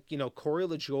guys. Corey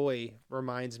LaJoie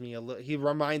reminds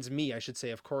me I should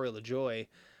say, of Corey LaJoie.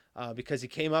 Because he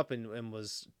came up and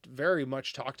was very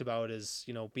much talked about as,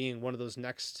 being one of those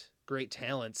next great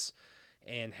talents,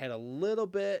 and had a little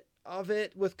bit of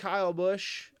it with Kyle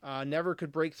Busch. Never could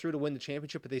break through to win the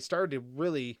championship, but they started to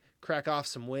really crack off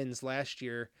some wins last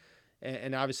year.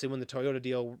 And obviously when the Toyota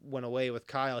deal went away with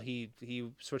Kyle, he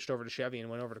switched over to Chevy and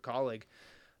went over to Colleague.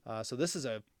 So this is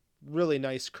a really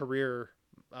nice career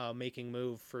making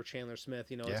move for Chandler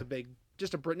Smith.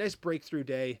 It's a nice breakthrough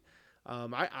day.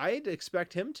 I'd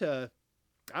expect him to,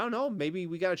 I don't know, maybe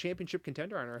we got a championship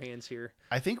contender on our hands here.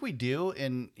 I think we do,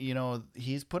 and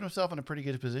he's put himself in a pretty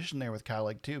good position there with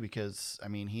Colleague too, because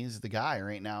he's the guy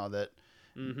right now that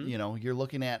you're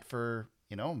looking at for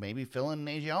maybe filling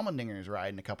AJ Allmendinger's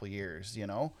ride in a couple years.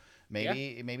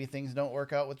 Maybe things don't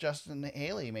work out with Justin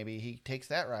Haley. Maybe he takes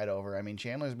that ride over.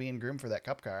 Chandler's being groomed for that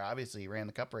Cup car. Obviously, he ran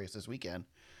the Cup race this weekend.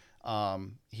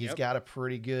 He's got a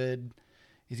pretty good.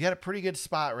 He's got a pretty good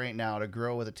spot right now to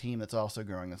grow with a team that's also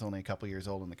growing. That's only a couple years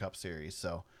old in the Cup Series,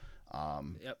 so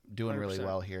doing 100%. Really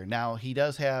well here. Now he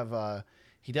does have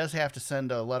to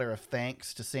send a letter of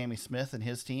thanks to Sammy Smith and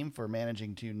his team for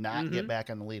managing to not get back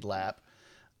on the lead lap,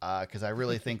 because I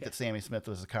really think that Sammy Smith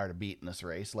was the car to beat in this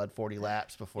race. Led 40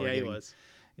 laps before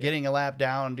getting a lap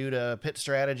down due to pit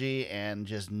strategy, and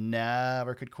just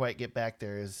never could quite get back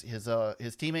there. His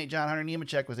teammate John Hunter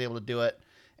Nemechek was able to do it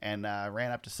and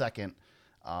ran up to second.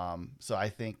 So I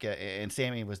think, and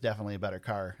Sammy was definitely a better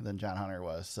car than John Hunter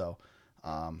was. So,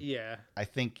 I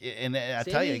think, and I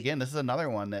tell you again, this is another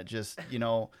one that just,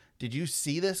 did you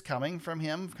see this coming from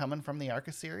the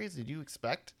ARCA series? Did you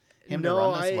expect him to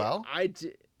run this well? I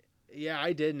did. Yeah,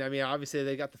 I didn't. Obviously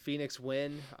they got the Phoenix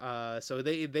win. So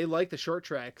they like the short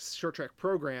track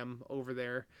program over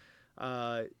there.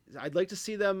 I'd like to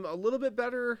see them a little bit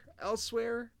better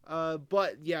elsewhere.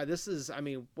 But yeah, this is,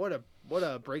 what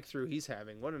a breakthrough he's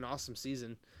having. What an awesome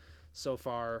season so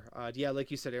far.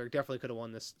 Like you said, Eric definitely could have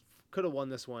won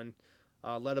this one.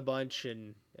 Led a bunch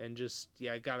and just,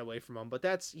 got away from him. But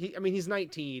he's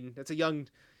 19. That's a young,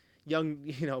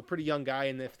 pretty young guy.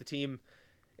 And if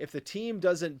the team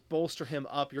doesn't bolster him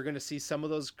up, you're going to see some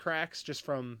of those cracks just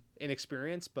from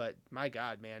inexperience. But my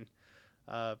God, man,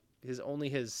 his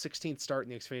 16th start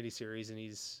in the Xfinity Series, and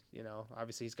he's,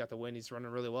 obviously he's got the win. He's running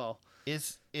really well.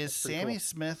 Is Sammy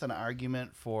Smith an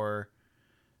argument for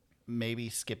maybe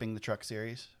skipping the Truck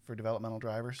Series for developmental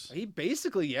drivers? He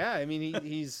basically,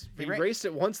 he raced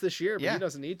it once this year, but he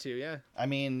doesn't need to. Yeah,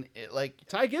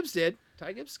 Ty Gibbs did.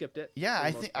 Ty Gibbs skipped it.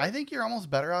 Yeah, I think you're almost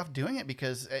better off doing it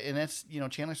because, and that's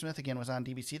Chandler Smith again was on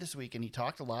DBC this week, and he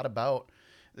talked a lot about.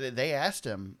 They asked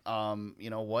him,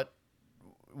 what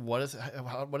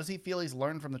does he feel he's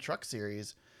learned from the Truck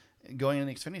Series going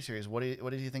into the Xfinity Series? What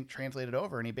did he think translated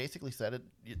over? And he basically said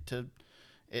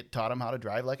it taught him how to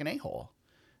drive like an a-hole.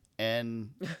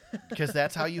 And because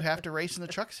that's how you have to race in the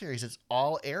Truck Series. It's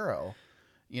all aero.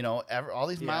 All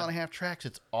these mile and a half tracks,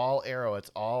 it's all aero. It's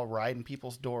all riding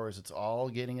people's doors. It's all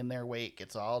getting in their wake.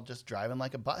 It's all just driving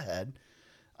like a butthead.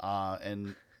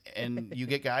 And you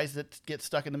get guys that get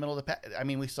stuck in the middle of the pack.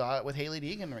 We saw it with Haley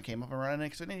Deegan when it came up and ran an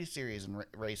Xfinity Series and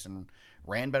race and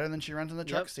ran better than she runs in the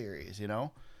Truck Series.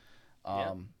 Yep.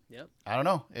 I don't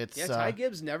know. It's Ty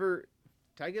Gibbs never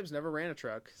Ty Gibbs never ran a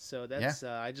truck, so that's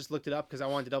I just looked it up because I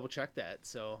wanted to double check that.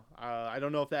 So I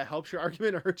don't know if that helps your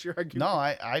argument or hurts your argument. No,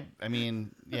 I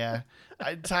mean, yeah,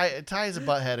 Ty is a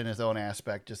butthead in his own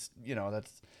aspect. Just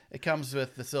it comes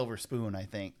with the silver spoon, I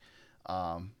think.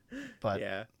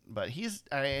 But he's,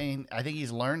 I think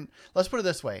he's learned. Let's put it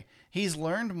this way: he's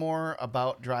learned more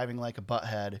about driving like a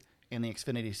butthead in the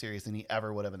Xfinity series than he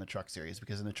ever would have in the Truck Series,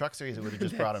 because in the Truck Series it would have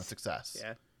just brought him success.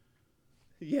 Yeah.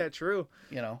 Yeah, true.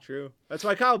 True. That's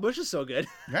why Kyle Busch is so good.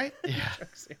 Right? Yeah.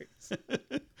 Truck Series.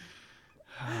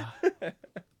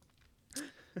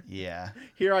 Yeah.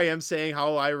 Here I am saying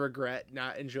how I regret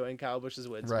not enjoying Kyle Busch's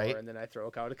wins Right. more, and then I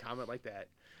throw out a comment like that.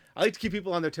 I like to keep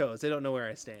people on their toes. They don't know where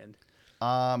I stand.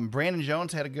 Brandon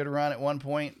Jones had a good run at one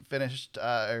point. Finished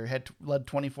led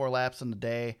 24 laps in the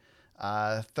day.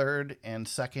 Third and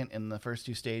second in the first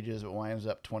two stages, but winds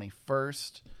up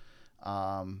 21st.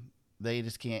 They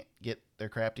just can't get their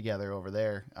crap together over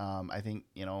there. I think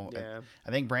I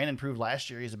think Brandon proved last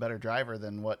year he's a better driver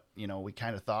than what we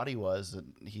kind of thought he was.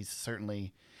 He's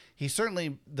certainly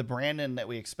the Brandon that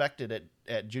we expected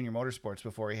at Junior Motorsports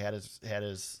before he had his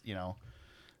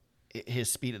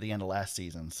speed at the end of last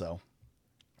season. So,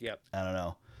 yep. I don't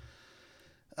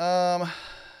know.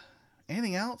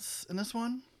 Anything else in this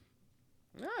one?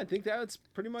 No, I think that's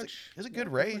pretty much. It was a good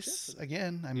race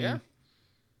again. I mean, yeah.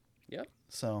 Yep.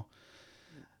 So,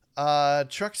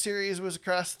 Truck Series was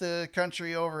across the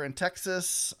country over in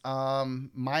Texas,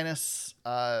 minus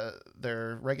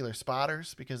their regular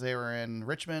spotters because they were in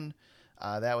Richmond.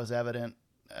 That was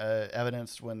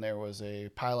evidenced when there was a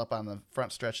pileup on the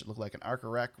front stretch that looked like an ARCA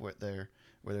wreck where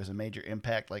there's a major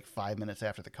impact like 5 minutes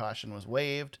after the caution was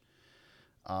waived.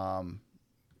 That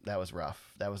was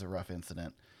rough. That was a rough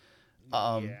incident.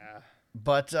 Yeah.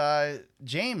 But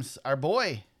James, our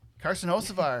boy, Carson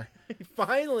Hocevar,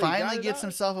 finally gets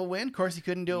himself a win. Of course, he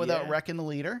couldn't do it without wrecking the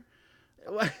leader.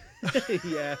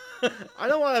 Yeah. I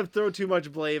don't want to throw too much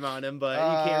blame on him, but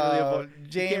you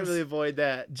can't really avoid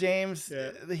that. James,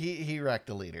 he wrecked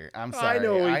the leader. I'm sorry. I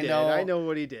know he did. I know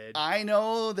what he did. I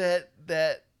know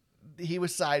that he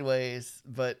was sideways,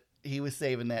 but he was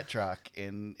saving that truck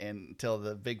until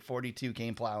the big 42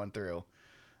 came plowing through.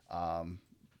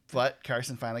 But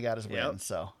Carson finally got his win,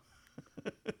 so.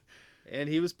 And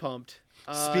he was pumped.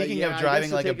 Speaking of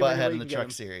driving like a butthead in the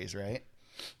Truck Series, right?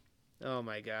 Oh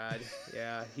my God.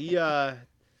 Yeah. He,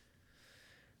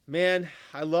 man,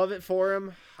 I love it for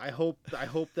him. I hope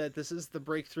that this is the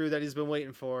breakthrough that he's been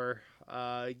waiting for.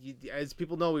 As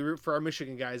people know, we root for our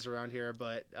Michigan guys around here,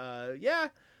 but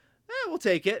we'll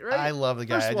take it, right? I love the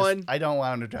guy. First I don't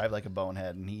want him to drive like a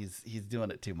bonehead, and he's doing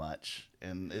it too much.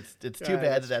 And it's too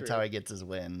bad that's true. how he gets his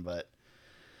win, but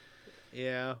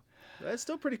yeah. That's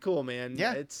still pretty cool, man.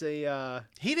 Yeah. It's a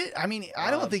he did. I mean, I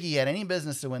don't think he had any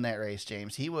business to win that race,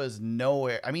 James. He was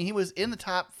nowhere. I mean, he was in the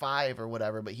top 5 or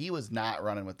whatever, but he was not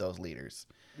running with those leaders.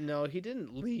 No, he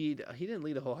didn't lead. He didn't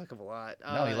lead a whole heck of a lot.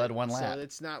 No, he led one lap. So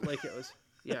it's not like it was.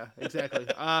 Yeah, exactly.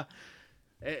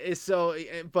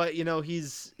 But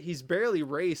he's barely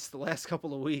raced the last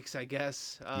couple of weeks, I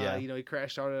guess. He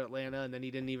crashed out at Atlanta, and then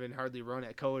he didn't even hardly run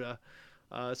at Coda.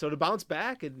 So to bounce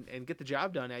back and get the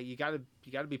job done, you gotta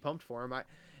be pumped for him.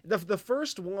 The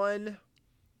first one,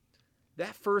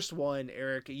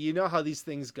 Eric, you know how these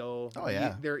things go. Oh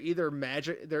yeah, they're either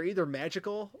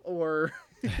magical or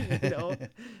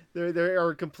they're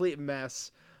a complete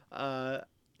mess.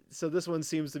 So this one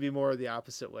seems to be more the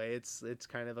opposite way. It's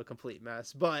kind of a complete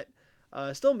mess, but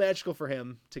still magical for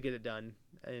him to get it done,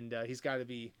 and he's got to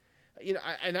be,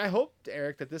 and I hope,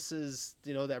 Eric, that this is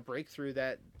that breakthrough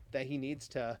that he needs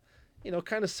to,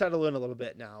 kind of settle in a little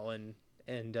bit now and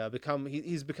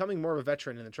he's becoming more of a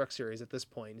veteran in the Truck Series at this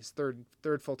point. His third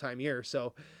full-time year.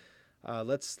 So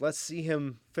let's see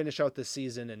him finish out this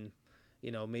season and,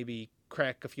 maybe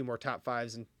crack a few more top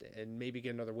 5s and maybe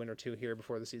get another win or two here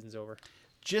before the season's over.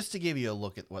 Just to give you a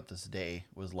look at what this day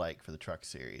was like for the Truck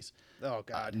Series. Oh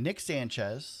God. Nick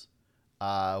Sanchez,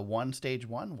 won stage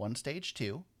 1, won stage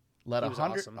 2, led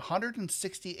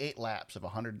 168 laps of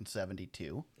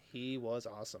 172. He was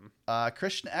awesome.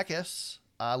 Christian Eckes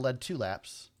led 2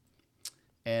 laps,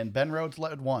 and Ben Rhodes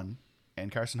led 1,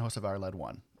 and Carson Hocevar led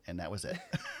 1, and that was it.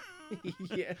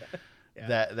 Yeah.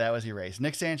 That was your race.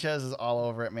 Nick Sanchez is all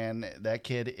over it, man. That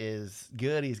kid is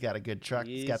good. He's got a good truck.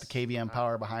 He's got the KBM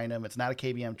power behind him. It's not a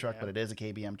KBM truck, but it is a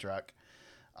KBM truck.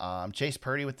 Chase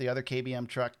Purdy with the other KBM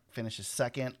truck finishes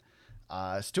second.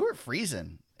 Stuart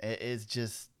Friesen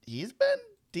is he's been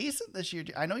decent this year.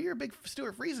 I know you're a big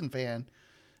Stuart Friesen fan,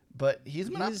 but he's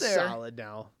been up there. He's solid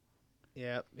now.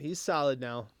 Yeah, he's solid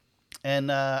now. And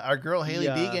our girl Haley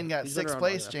Began got he's been 6th around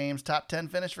place, long James. Top 10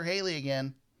 finish for Haley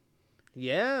again.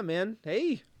 Yeah, man.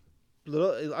 Hey,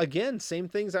 little again, same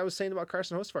things I was saying about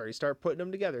Carson Hocevar. You start putting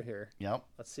them together here. Yep.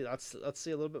 Let's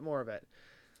see a little bit more of it.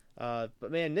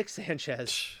 But man, Nick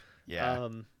Sanchez. Yeah.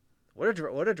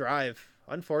 What a drive.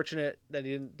 Unfortunate that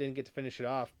he didn't get to finish it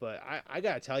off, but I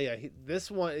gotta tell you,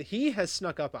 he has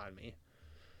snuck up on me.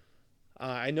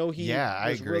 I know he I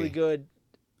was agree. really good.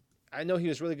 I know he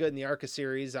was really good in the ARCA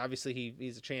series. Obviously,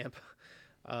 he's a champ.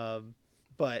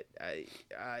 But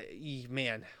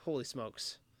man, holy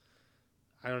smokes!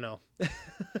 I don't know.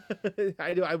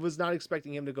 I was not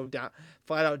expecting him to go down,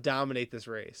 flat out dominate this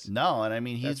race. No, and I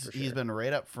mean That's for he's sure. been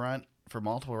right up front for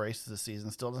multiple races this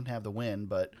season. Still doesn't have the win,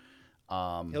 but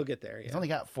He'll get there. he's Yeah. only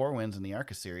got 4 wins in the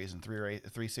ARCA series and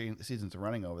three seasons of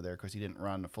running over there. Of course, he didn't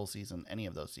run a full season any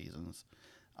of those seasons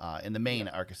in the main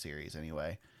ARCA series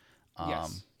anyway.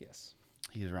 Yes.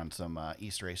 He's run some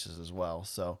East races as well,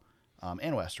 so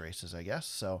and West races, I guess.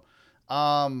 So,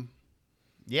 yeah,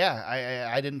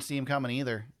 I didn't see him coming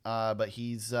either. But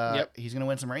he's going to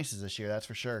win some races this year, that's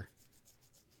for sure.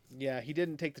 Yeah, he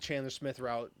didn't take the Chandler Smith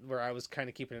route where I was kind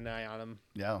of keeping an eye on him.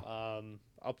 Yeah.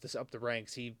 Up the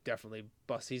ranks, he definitely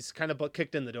busts. He's kind of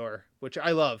kicked in the door, which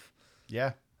I love.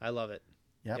 Yeah. I love it.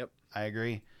 Yep. I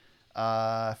agree.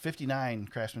 59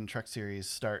 Craftsman Truck Series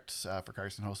starts for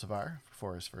Carson Hocevar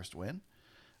for his first win.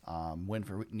 Win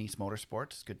for Nice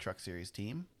Motorsports, good Truck Series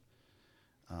team.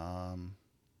 Then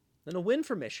a win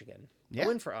for Michigan. Yeah. A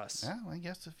win for us. Yeah, I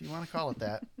guess if you want to call it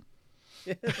that.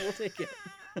 We'll take it.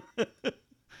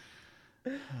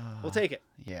 We'll take it.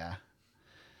 Yeah.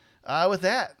 With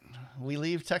that, we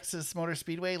leave Texas Motor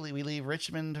Speedway. We leave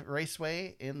Richmond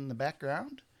Raceway in the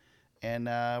background. And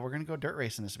we're going to go dirt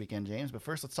racing this weekend, James. But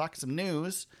first, let's talk some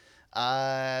news.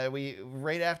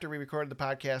 Right after we recorded the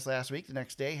podcast last week, the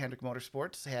next day, Hendrick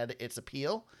Motorsports had its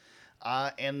appeal.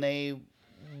 And they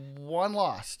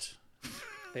lost.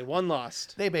 They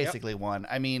lost. They basically won.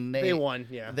 I mean, They won,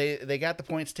 yeah. They got the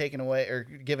points taken away or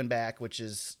given back, which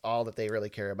is all that they really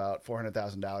care about.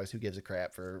 $400,000. Who gives a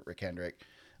crap for Rick Hendrick?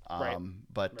 Right.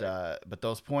 But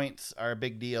those points are a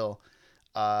big deal.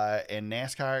 And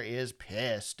NASCAR is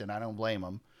pissed, and I don't blame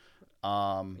them.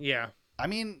 Yeah. I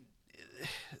mean,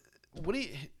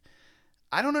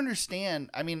 I don't understand.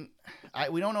 I mean,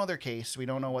 we don't know their case. We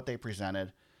don't know what they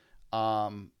presented.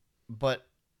 But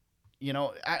you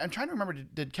know, I'm trying to remember.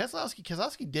 Did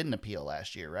Keselowski didn't appeal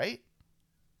last year, right?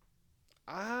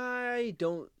 I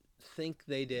don't think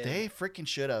they did. They freaking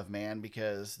should have, man,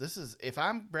 because if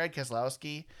I'm Brad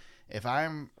Keselowski, if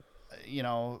I'm,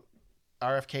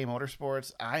 RFK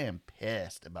Motorsports, I am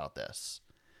pissed about this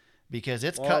because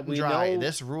it's cut and dry.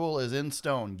 This rule is in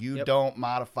stone. You don't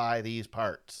modify these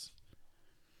parts.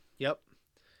 Yep.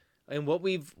 And what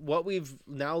we've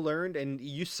now learned, and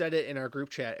you said it in our group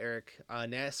chat, Eric,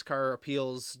 NASCAR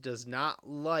appeals does not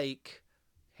like,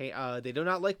 they do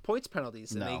not like points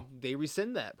penalties, and they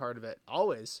rescind that part of it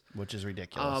always, which is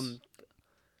ridiculous.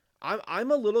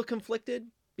 I'm a little conflicted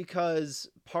because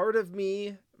part of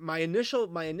me, my initial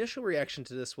reaction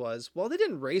to this was, well, they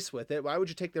didn't race with it. Why would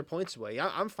you take their points away?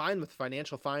 I'm fine with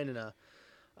financial fine and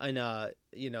a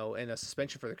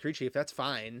suspension for the crew chief. That's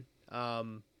fine. I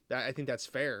think that's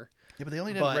fair. Yeah, but they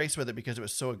only didn't race with it because it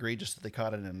was so egregious that they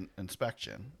caught it in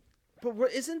inspection. But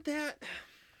isn't that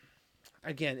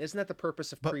the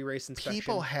purpose of pre-race inspection?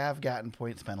 People have gotten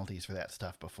points penalties for that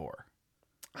stuff before.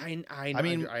 I mean,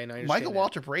 understand Michael that.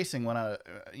 Waltrip Racing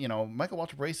Michael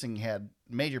Waltrip Racing had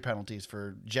major penalties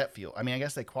for jet fuel. I mean, I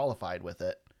guess they qualified with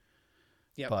it.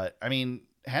 Yeah. But I mean,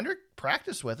 Hendrick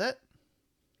practiced with it.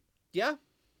 Yeah.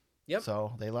 Yep.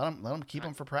 So they let him keep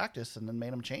them for practice and then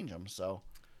made him change them. So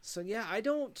yeah,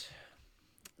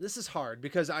 this is hard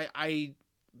because I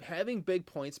having big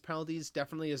points penalties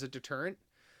definitely is a deterrent.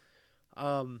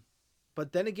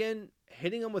 But then again,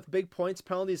 hitting them with big points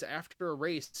penalties after a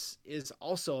race is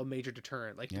also a major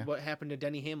deterrent, like what happened to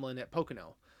Denny Hamlin at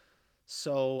Pocono.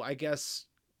 So I guess,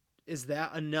 is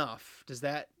that enough? Does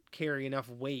that carry enough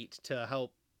weight to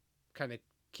help kind of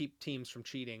keep teams from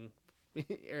cheating,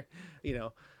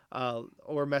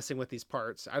 or messing with these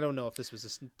parts? I don't know if this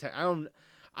was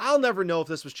I'll never know if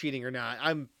this was cheating or not.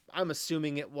 I'm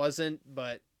assuming it wasn't,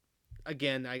 but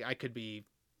again, I could be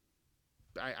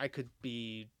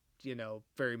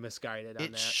very misguided on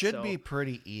that. It should be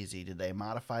pretty easy. Did they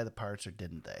modify the parts or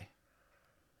didn't they?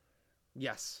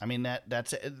 Yes. I mean,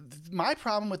 that's it. My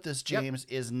problem with this, James,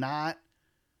 is not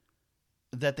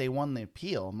that they won the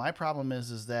appeal. My problem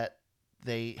is that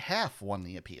they half won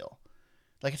the appeal.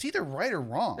 Like, it's either right or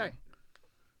wrong. Right.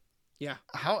 Yeah.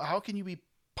 How can you be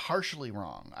partially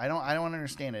wrong? I don't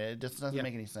understand it. It just doesn't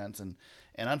make any sense. And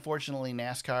unfortunately,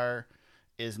 NASCAR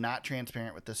is not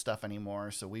transparent with this stuff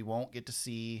anymore, so we won't get to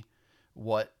see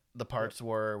what the parts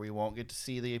were. We won't get to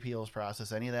see the appeals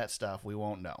process, any of that stuff. We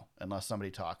won't know unless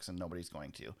somebody talks, and nobody's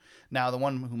going to. Now, the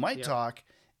one who might talk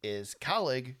is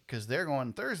Colleague, because they're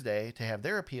going Thursday to have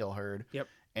their appeal heard. Yep.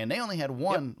 And they only had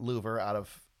one louver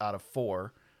out of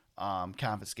 4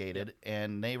 confiscated,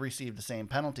 and they received the same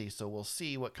penalty. So we'll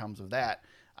see what comes of that.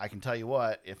 I can tell you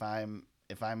what, if I'm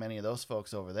any of those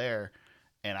folks over there,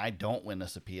 and I don't win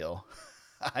this appeal,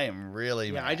 I am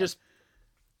really mad.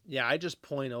 I just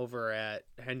point over at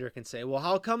Hendrick and say, well,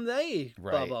 how come they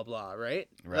blah, blah, blah, right?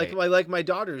 Right. Like my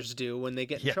daughters do when they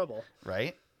get in trouble.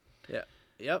 Right? Yeah.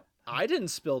 Yep. I didn't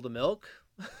spill the milk.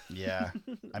 Yeah.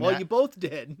 You both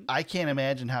did. I can't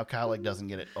imagine how Colleague doesn't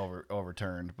get it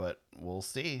overturned, but we'll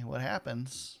see what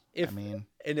happens.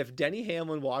 If Denny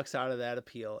Hamlin walks out of that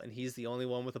appeal and he's the only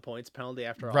one with a points penalty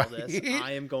after all this,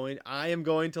 I am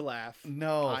going to laugh.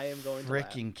 No, I am going to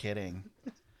freaking kidding.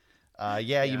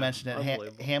 You mentioned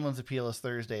it. Hamlin's appeal is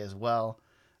Thursday as well.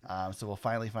 So we'll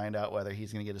finally find out whether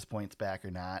he's going to get his points back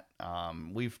or not.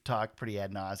 We've talked pretty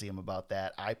ad nauseum about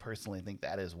that. I personally think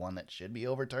that is one that should be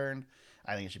overturned.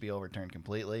 I think it should be overturned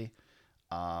completely.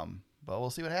 But we'll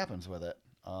see what happens with it.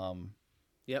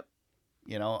 Yep.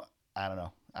 I don't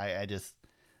know.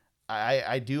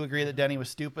 I do agree that Denny was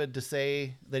stupid to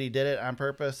say that he did it on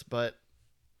purpose, but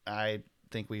I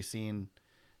think we saw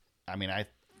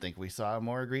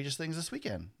more egregious things this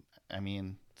weekend.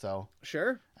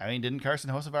 Sure. Didn't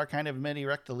Carson Hocevar kind of admit he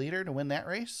wrecked the leader to win that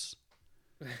race?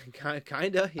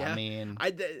 Kinda, yeah.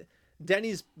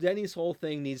 Denny's whole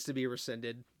thing needs to be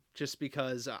rescinded, just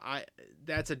because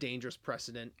that's a dangerous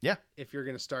precedent. Yeah. If you're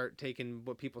going to start taking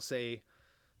what people say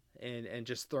and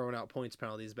just throwing out points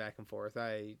penalties back and forth,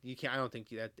 I don't think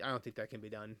that can be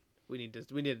done. We need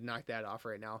to knock that off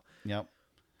right now. Yep.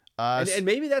 And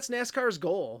maybe that's NASCAR's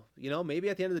goal. Maybe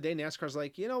at the end of the day, NASCAR's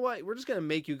like, you know what? We're just going to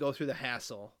make you go through the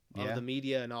hassle of the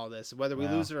media and all this. Whether we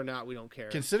lose it or not, we don't care.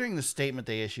 Considering the statement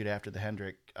they issued after the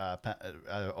Hendrick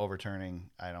overturning,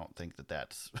 I don't think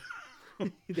that's...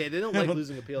 they don't like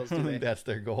losing appeals, do they? That's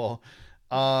their goal.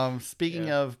 Speaking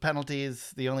of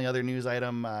penalties, the only other news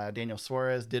item, Daniel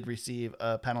Suarez did receive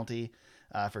a penalty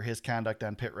for his conduct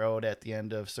on pit road at the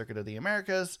end of Circuit of the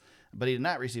Americas, but he did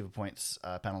not receive a points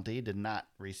penalty, did not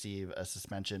receive a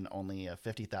suspension, only a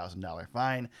 $50,000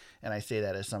 fine. And I say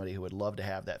that as somebody who would love to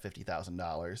have that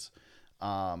 $50,000.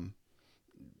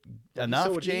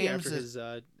 Enough, James?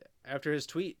 After his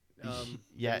tweet,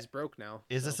 he's broke now.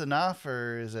 Is this enough,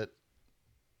 or is it?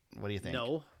 What do you think?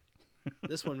 No,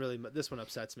 this one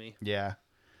upsets me. Yeah.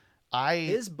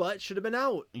 His butt should have been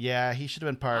out. Yeah, he should have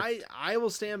been parked. I will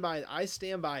stand by. I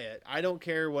stand by it. I don't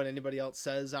care what anybody else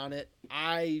says on it.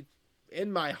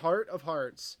 In my heart of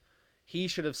hearts, he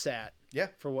should have sat. Yeah.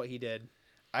 For what he did.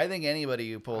 I think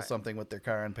anybody who pulls something with their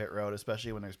car on pit road,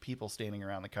 especially when there's people standing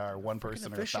around the car, one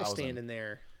person or 1,000 standing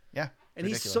there. Yeah. And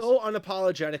ridiculous. He's so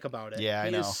unapologetic about it. Yeah, I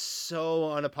know. He is so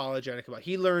unapologetic about it.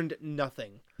 He learned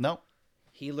nothing. No.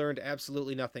 He learned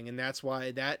absolutely nothing, and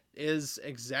that is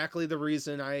exactly the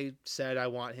reason I said I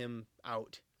want him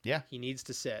out. Yeah. He needs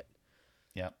to sit.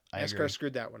 Yep, I agree. NASCAR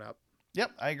screwed that one up.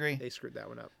 Yep, I agree. They screwed that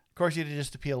one up. Of course, you'd have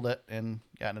just appealed it and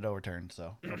gotten it overturned,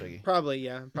 so no biggie. Probably,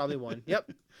 yeah. Probably won.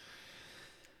 Yep.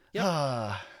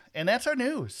 And that's our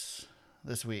news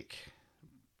this week.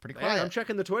 Pretty quiet. Man, I'm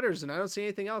checking the Twitters, and I don't see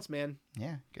anything else, man.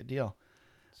 Yeah, good deal.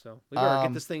 So we better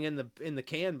get this thing in the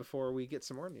can before we get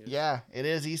some more news. Yeah, it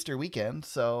is Easter weekend,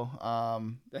 so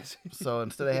so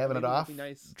instead of having it off,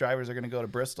 nice. Drivers are going to go to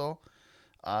Bristol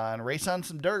and race on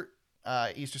some dirt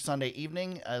Easter Sunday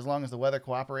evening, as long as the weather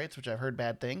cooperates, which I've heard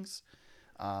bad things.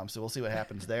 So we'll see what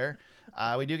happens there.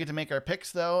 We do get to make our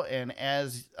picks though, and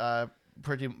as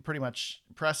pretty much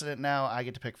precedent now, I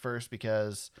get to pick first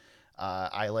because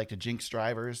I like to jinx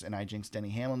drivers, and I jinxed Denny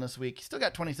Hamlin this week. He still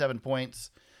got 27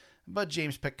 points. But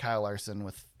James picked Kyle Larson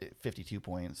with 52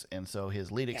 points, and so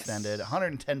his lead extended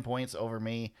 110 points over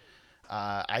me.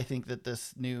 I think that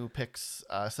this new picks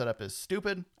setup is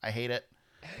stupid. I hate it.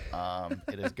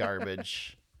 It is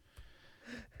garbage.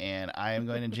 And I am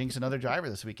going to jinx another driver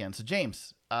this weekend. So,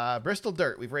 James, Bristol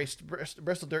Dirt. We've raced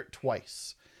Bristol Dirt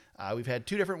twice. We've had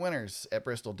 2 different winners at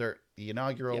Bristol Dirt. The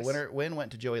inaugural win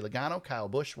went to Joey Logano. Kyle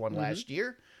Busch won last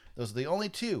year. Those are the only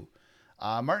 2.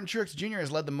 Martin Truex Jr.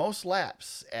 has led the most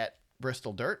laps at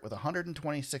Bristol Dirt with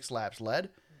 126 laps led.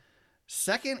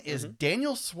 Second is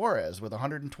Daniel Suarez with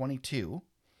 122.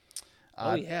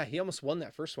 He almost won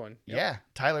that first one. Yep. Yeah,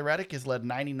 Tyler Reddick has led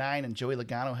 99, and Joey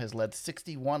Logano has led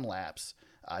 61 laps.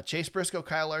 Chase Briscoe,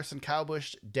 Kyle Larson, Kyle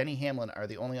Busch, Denny Hamlin are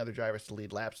the only other drivers to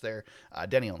lead laps there.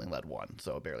 Denny only led 1,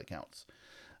 so it barely counts.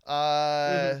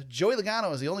 Joey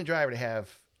Logano is the only driver to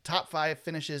have top 5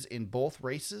 finishes in both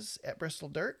races at Bristol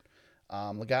Dirt.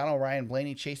 Logano, Ryan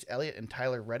Blaney, Chase Elliott, and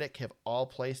Tyler Reddick have all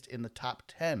placed in the top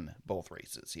 10 both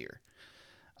races here.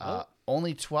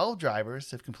 Only 12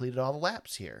 drivers have completed all the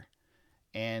laps here.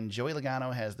 And Joey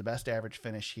Logano has the best average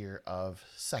finish here of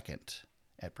second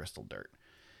at Bristol Dirt.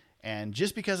 And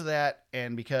just because of that,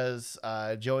 and because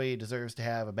Joey deserves to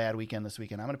have a bad weekend this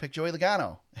weekend, I'm going to pick Joey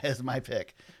Logano as my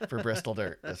pick for Bristol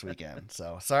Dirt this weekend.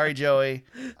 So sorry, Joey.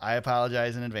 I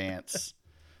apologize in advance,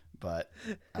 but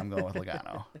I'm going with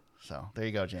Logano. So there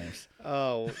you go, James.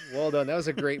 Oh, well done. That was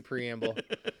a great preamble.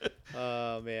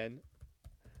 Oh, man.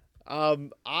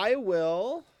 I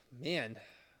will, man.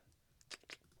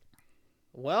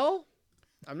 Well,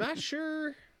 I'm not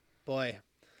sure. Boy.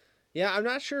 Yeah, I'm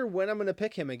not sure when I'm going to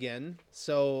pick him again.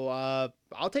 So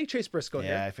I'll take Chase Briscoe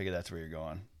here. Yeah, I figured that's where you're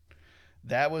going.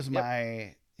 That was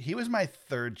he was my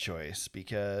third choice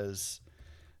because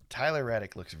Tyler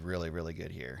Reddick looks really, really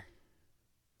good here.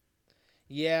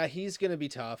 Yeah, he's going to be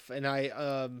tough. And I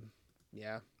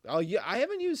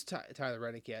haven't used Tyler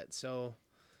Reddick yet. So,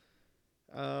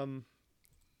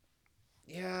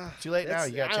 yeah. Too late now.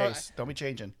 You got Chase. Don't be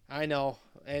changing. I know.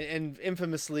 And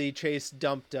infamously, Chase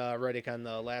dumped Reddick on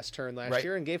the last turn last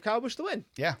year and gave Kyle Busch the win.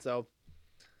 Yeah. So,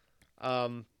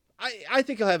 I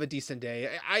think he'll have a decent day.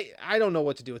 I don't know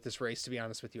what to do with this race, to be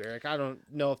honest with you, Eric. I don't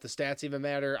know if the stats even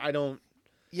matter.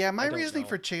 Yeah, my reasoning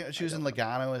for choosing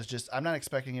Logano is just I'm not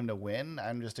expecting him to win.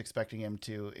 I'm just expecting him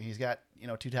to. He's got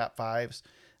 2 top 5s.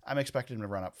 I'm expecting him to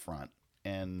run up front,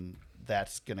 and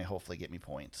that's gonna hopefully get me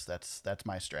points. That's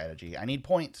my strategy. I need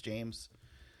points, James.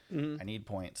 I need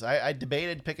points. I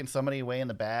debated picking somebody way in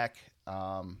the back,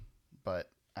 but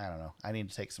I don't know. I need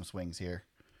to take some swings here.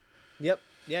 Yep.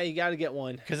 Yeah, you got to get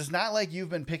one. Because it's not like you've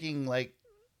been picking like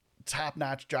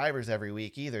top-notch drivers every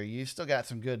week either. You've still got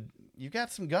some you've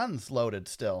got some guns loaded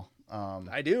still.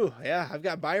 I do. Yeah, I've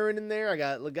got Byron in there. I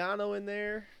got Logano in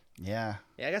there. Yeah.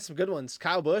 Yeah, I got some good ones.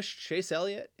 Kyle Busch, Chase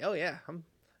Elliott. Oh yeah, I'm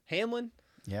Hamlin.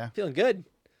 Yeah. Feeling good.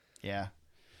 Yeah.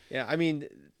 Yeah, I mean,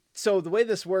 so the way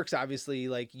this works, obviously,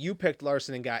 like you picked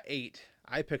Larson and got 8.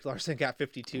 I picked Larson and got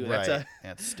 52. Right.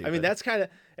 That's stupid. I mean, that's kind of,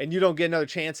 and you don't get another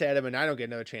chance at him, and I don't get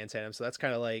another chance at him. So that's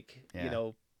kind of like,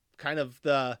 kind of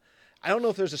I don't know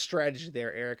if there's a strategy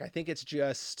there, Eric. I think it's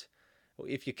just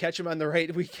if you catch him on the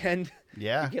right weekend, you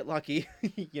get lucky.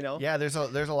 Yeah, there's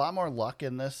a lot more luck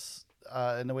in this,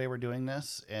 in the way we're doing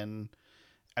this, and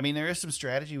I mean there is some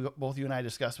strategy. Both you and I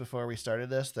discussed before we started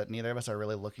this that neither of us are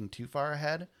really looking too far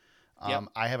ahead.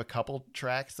 I have a couple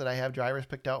tracks that I have drivers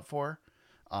picked out for.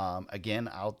 Again,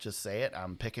 I'll just say it.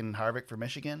 I'm picking Harvick for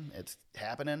Michigan. It's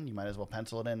happening. You might as well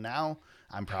pencil it in now.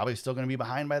 I'm probably still going to be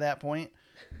behind by that point,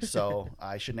 so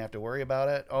I shouldn't have to worry about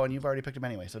it. Oh, and you've already picked him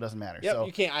anyway, so it doesn't matter. Yep, so,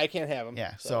 you can't. I can't have him.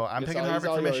 Yeah, so I'm picking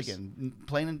Harvick for Michigan.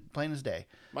 Plain as day.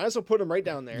 Might as well put him right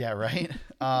down there. Yeah, right.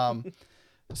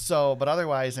 But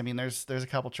otherwise, I mean, there's a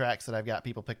couple tracks that I've got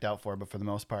people picked out for, but for the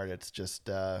most part, it's just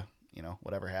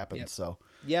whatever happens. Yep. So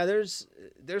yeah, there's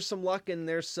some luck and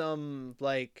there's some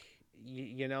like.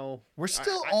 We're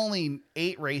still only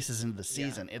 8 races into the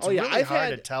season. Yeah. It's really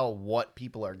hard to tell what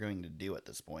people are going to do at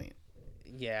this point.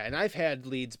 Yeah, and I've had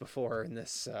leads before in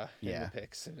this in the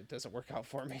picks, and it doesn't work out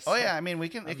for me. So I mean,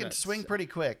 it can swing pretty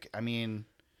quick. I mean,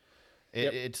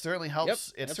 it certainly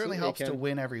helps. It certainly helps to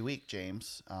win every week,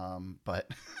 James. But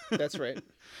that's right.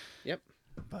 Yep.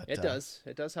 But it does.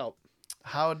 It does help.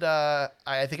 How'd I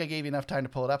think I gave you enough time to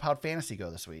pull it up? How'd fantasy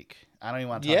go this week? I don't even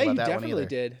want to talk about that one either. Yeah, you definitely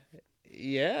did.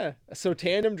 Yeah. So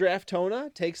Tandem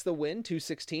Draftona takes the win,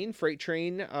 216. Freight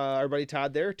Train, our buddy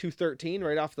Todd there, 213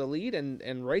 right off the lead.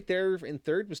 And right there in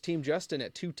third was Team Justin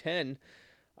at 210.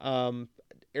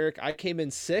 Eric, I came in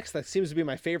 6th. That seems to be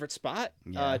my favorite spot,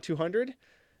 200.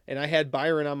 And I had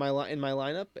Byron on in my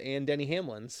lineup and Denny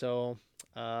Hamlin. So,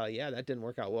 that didn't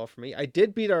work out well for me. I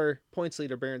did beat our points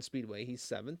leader, Barron Speedway. He's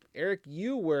 7th. Eric,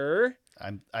 you were...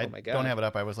 I don't have it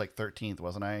up. I was like 13th,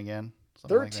 wasn't I, again?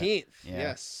 13th. Like yeah.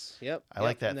 Yes. Yep. I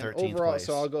like that 13th overall, place.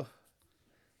 So I'll go.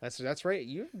 That's right.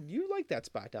 You like that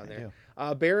spot down there.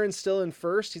 Barron's still in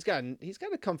first. He's got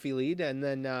a comfy lead, and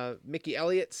then Mickey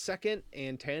Elliott second,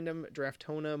 and Tandem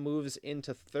Draftona moves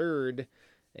into third,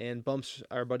 and bumps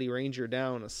our buddy Ranger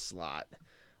down a slot.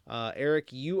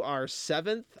 Eric, you are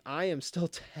 7th. I am still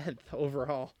 10th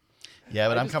overall. Yeah,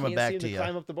 but I'm coming back to you.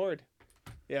 Climb up the board.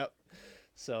 Yep.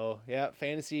 So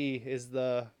fantasy is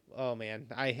the. Oh man,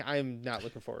 I'm not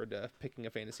looking forward to picking a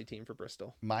fantasy team for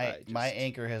Bristol. My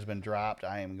anchor has been dropped.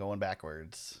 I am going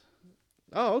backwards.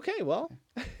 Oh, okay. Well,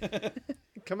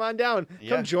 come on down.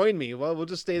 Yeah. Come join me. Well, we'll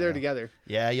just stay there together.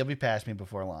 Yeah, you'll be past me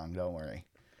before long. Don't worry.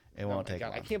 It won't take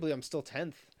long. I can't believe I'm still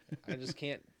 10th. I just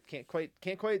can't quite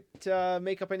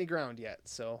make up any ground yet.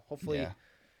 So hopefully,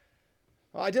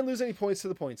 well, I didn't lose any points to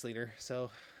the points leader.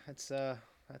 So That's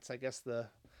I guess the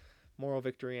moral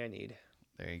victory I need.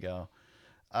 There you go.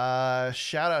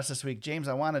 Shout outs this week. James,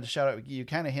 I wanted to shout out, you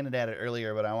kind of hinted at it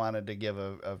earlier, but I wanted to give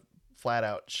a flat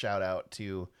out shout out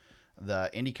to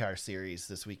the IndyCar series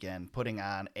this weekend, putting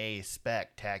on a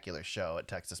spectacular show at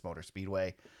Texas Motor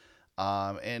Speedway.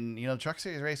 And the Truck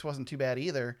Series race wasn't too bad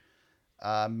either.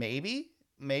 Maybe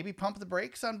pump the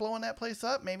brakes on blowing that place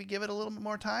up. Maybe give it a little bit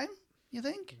more time. You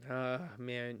think?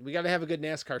 Man, we got to have a good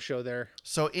NASCAR show there.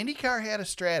 So IndyCar had a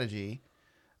strategy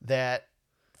that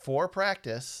for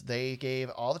practice, they gave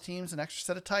all the teams an extra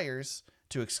set of tires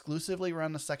to exclusively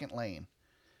run the second lane.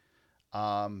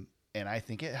 And I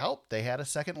think it helped. They had a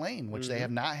second lane, which they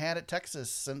have not had at Texas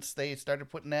since they started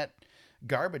putting that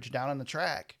garbage down on the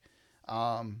track.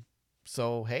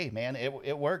 So, hey, man,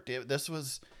 it worked. This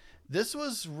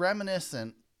was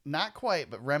reminiscent, not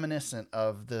quite, but reminiscent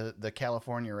of the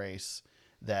California race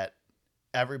that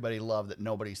everybody loved that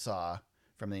nobody saw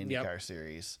from the IndyCar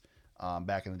series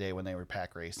back in the day when they were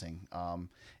pack racing.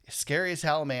 Scary as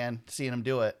hell, man, seeing them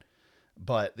do it.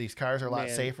 But these cars are a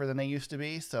lot safer than they used to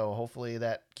be, so hopefully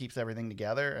that keeps everything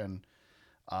together. And,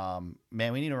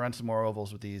 man, we need to run some more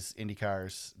ovals with these Indy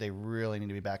cars. They really need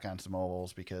to be back on some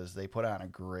ovals because they put on a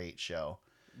great show.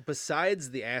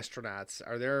 Besides the astronauts,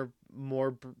 are there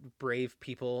more brave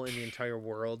people in the entire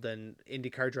world than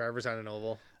IndyCar drivers on an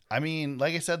oval? I mean,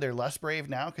 like I said, they're less brave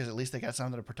now because at least they got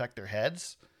something to protect their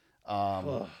heads.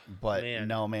 But man.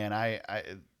 No, man, I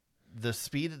the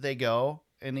speed that they go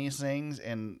in these things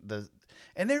and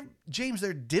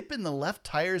they're dipping the left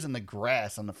tires in the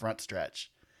grass on the front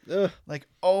stretch. Ugh. Like,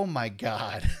 oh my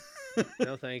God.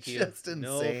 No, thank you. Just insane.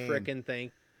 No frickin'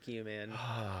 thank you, man.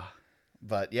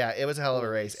 But yeah, it was a hell of a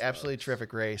race. Absolutely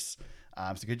terrific race.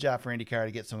 It's a good job for IndyCar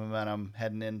to get some momentum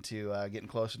heading into getting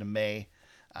closer to May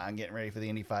and getting ready for the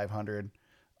Indy 500.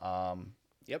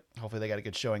 Yep. Hopefully they got a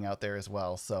good showing out there as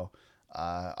well. So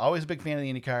always a big fan of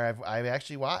the IndyCar. I've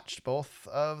actually watched both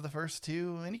of the first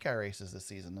two IndyCar races this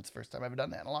season. That's the first time I've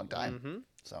done that in a long time. Mm-hmm.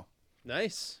 So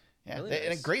nice. Yeah, really nice.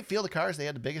 And a great field of cars. They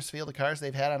had the biggest field of cars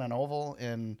they've had on an oval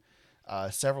in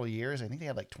several years. I think they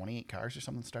had like 28 cars or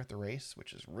something to start the race,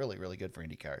 which is really, really good for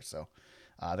IndyCar. So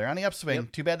they're on the upswing.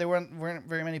 Yep. Too bad there weren't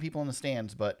very many people in the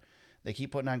stands, but they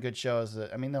keep putting on good shows.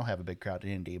 I mean, they'll have a big crowd in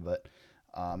Indy, but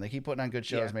they keep putting on good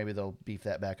shows. Yeah. Maybe they'll beef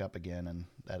that back up again, and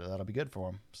that'll be good for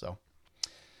them. So,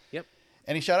 yep.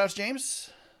 Any shout-outs,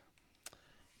 James?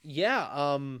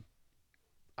 Yeah,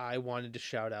 I wanted to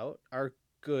shout out our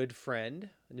good friend,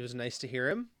 and it was nice to hear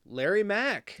him, Larry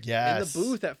Mack, in the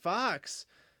booth at Fox.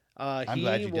 I'm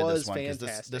glad you did this one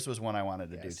because this was one I wanted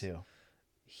to do too.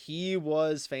 He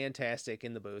was fantastic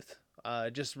in the booth.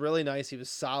 Just really nice. He was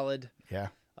solid. Yeah.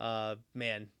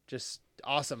 Man, just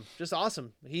awesome. Just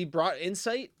awesome. He brought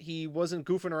insight. He wasn't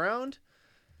goofing around.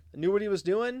 Knew what he was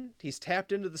doing. He's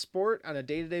tapped into the sport on a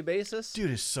day-to-day basis.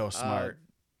 Dude is so smart.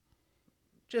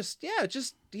 Just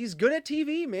he's good at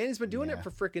TV, man. He's been doing it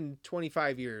for freaking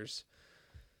 25 years.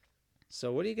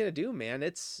 So what are you going to do, man?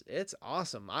 It's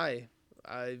awesome. I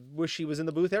wish he was in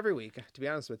the booth every week, to be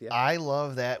honest with you. I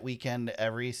love that weekend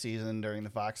every season during the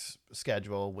Fox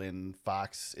schedule when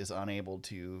Fox is unable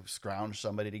to scrounge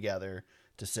somebody together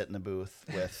to sit in the booth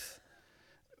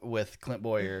with Clint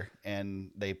Boyer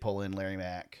and they pull in Larry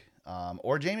Mack.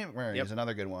 Or Jamie McMurray is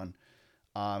another good one.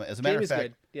 As a matter of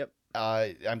fact, good. Yep.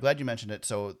 I'm glad you mentioned it.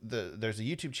 So there's a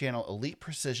YouTube channel, Elite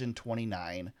Precision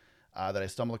 29, that I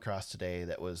stumbled across today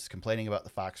that was complaining about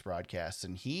the Fox broadcasts,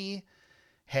 and he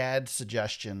had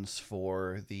suggestions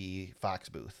for the Fox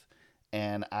booth.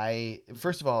 And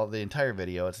first of all, the entire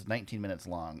video, it's 19 minutes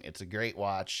long. It's a great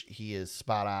watch. He is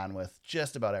spot on with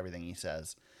just about everything he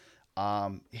says.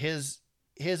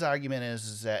 His argument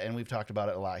is that, and we've talked about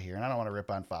it a lot here, and I don't want to rip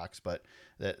on Fox, but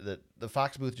the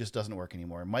Fox booth just doesn't work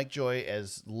anymore. Mike Joy,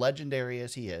 as legendary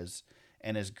as he is,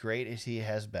 and as great as he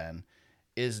has been,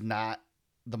 is not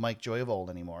the Mike Joy of old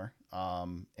anymore.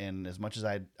 And as much as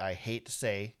I hate to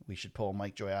say we should pull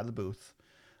Mike Joy out of the booth,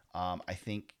 I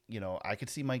think, I could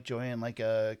see Mike Joy in like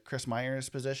a Chris Myers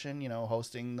position,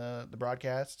 hosting the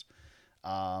broadcast.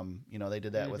 They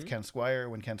did that with Ken Squire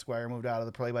when Ken Squire moved out of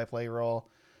the play-by-play role.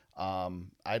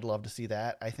 I'd love to see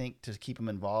that, I think, to keep him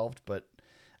involved, but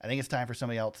I think it's time for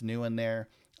somebody else new in there.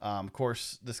 Of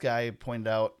course, this guy pointed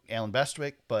out Alan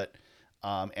Bestwick, but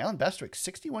Alan Bestwick,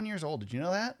 61 years old. Did you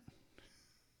know that?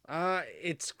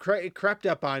 It crept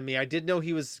up on me. I did know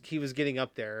he was getting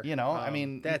up there. I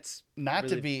mean, that's not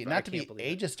really, to be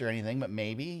ageist or anything, but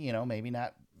maybe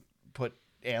not put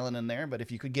Alan in there. But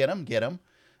if you could get him.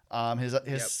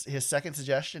 His second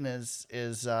suggestion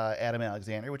is Adam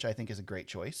Alexander, which I think is a great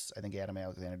choice. I think Adam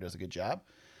Alexander does a good job.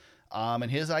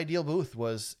 And his ideal booth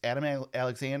was Adam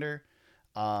Alexander,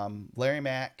 Larry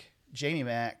Mack, Jamie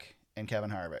Mack, and Kevin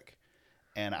Harvick.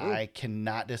 And I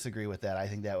cannot disagree with that. I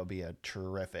think that would be a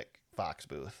terrific Fox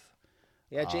booth.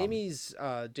 Yeah, Jamie's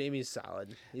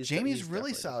solid. He's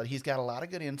really solid. He's got a lot of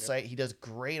good insight. Yep. He does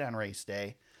great on race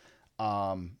day.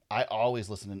 I always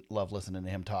love listening to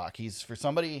him talk. He's for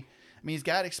somebody. I mean, he's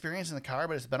got experience in the car,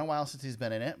 but it's been a while since he's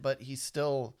been in it. But he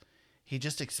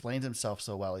just explains himself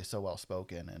so well. He's so well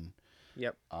spoken. And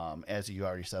yep. As you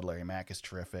already said, Larry Mack is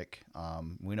terrific.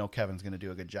 We know Kevin's going to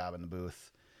do a good job in the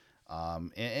booth.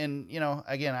 And you know,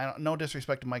 again, no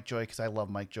disrespect to Mike Joy, because I love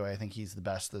Mike Joy. I think he's the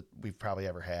best that we've probably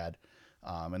ever had.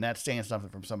 And that's saying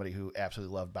something from somebody who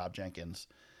absolutely loved Bob Jenkins.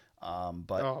 But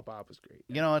Bob was great.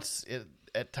 You know,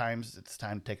 at times it's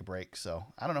time to take a break. So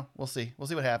I don't know. We'll see. We'll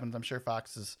see what happens. I'm sure I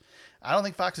don't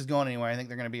think Fox is going anywhere. I think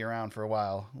they're going to be around for a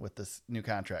while with this new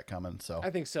contract coming. So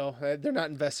I think so. They're not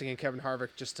investing in Kevin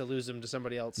Harvick just to lose him to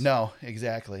somebody else. No,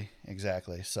 exactly.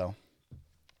 So,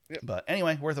 yep. But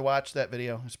anyway, worth a watch. That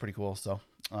video is pretty cool. So,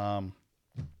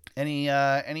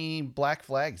 any black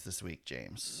flags this week,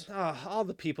 James? All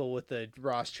the people with the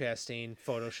Ross Chastain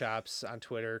photoshops on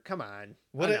Twitter. Come on.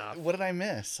 What did I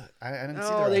miss? I didn't see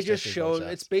the Ross they just Chastain showed.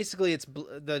 photoshops. It's basically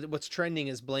what's trending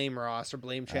is blame Ross or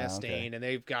blame Chastain, okay. and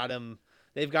they've got him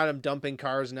dumping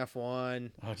cars in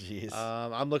F1. Oh jeez.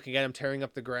 I'm looking at him tearing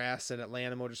up the grass in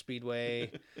Atlanta Motor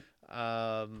Speedway,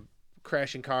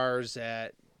 crashing cars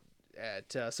at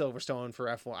Silverstone for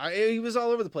F1. He was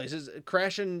all over the place.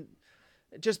 Crashing.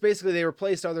 Just basically, they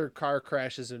replaced other car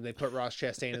crashes and they put Ross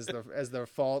Chastain as the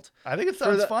fault. I think it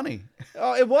sounds funny.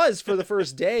 Oh, it was for the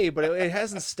first day, but it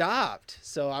hasn't stopped.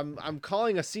 So I'm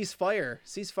calling a ceasefire.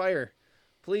 Ceasefire,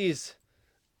 please.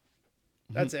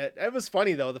 That's it. It was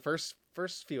funny though. The first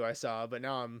few I saw, but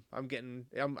now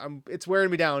it's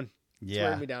wearing me down. It's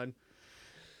wearing me down.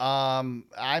 I'm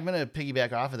gonna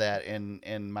piggyback off of that,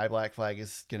 and my black flag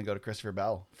is gonna go to Christopher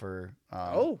Bell for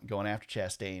going after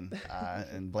Chastain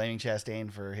and blaming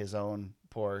Chastain for his own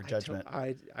poor judgment.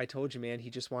 I told you, man. He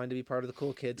just wanted to be part of the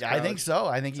cool kids. I think so.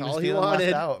 I think he was feeling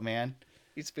left out, man.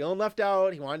 He's feeling left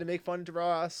out. He wanted to make fun to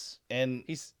Ross, and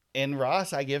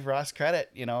Ross. I give Ross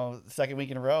credit. You know, the second week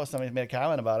in a row, somebody's made a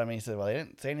comment about him. And he said, "Well, they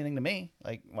didn't say anything to me.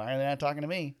 Like, why are they not talking to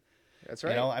me?" That's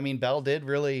right. You know, I mean, Bell did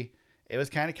really. It was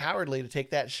kind of cowardly to take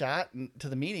that shot to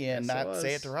the media and not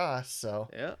say it to Ross. So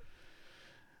yeah,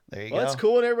 there you go. Well, it's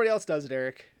cool when everybody else does it,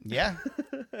 Eric. Yeah,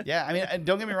 yeah. I mean,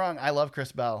 don't get me wrong. I love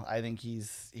Chris Bell. I think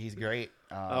he's great.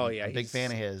 I'm a big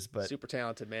fan of his. But super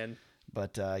talented, man.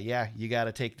 But yeah, you got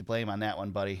to take the blame on that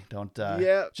one, buddy. Don't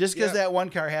just because that one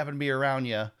car happened to be around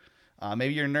you.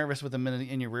 Maybe you're nervous with him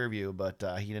in your rear view, but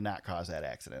he did not cause that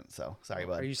accident. So sorry,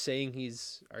 bud. Are you saying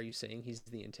he's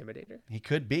the intimidator? He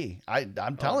could be.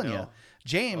 I'm telling you,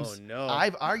 James. Oh no!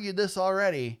 I've argued this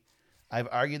already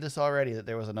that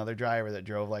there was another driver that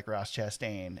drove like Ross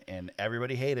Chastain, and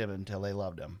everybody hated him until they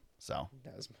loved him. So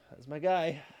that's my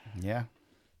guy. Yeah,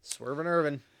 Swervin'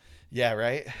 Irvin. Yeah,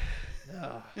 right.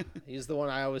 He's the one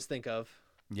I always think of.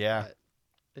 Yeah.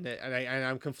 And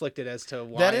I'm conflicted as to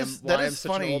why that is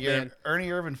such funny. an old You're man. an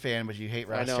Ernie Irvin fan, but you hate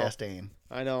Ross Chastain.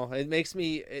 I know. It makes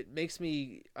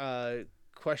me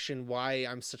question why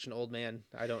I'm such an old man.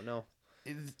 I don't know.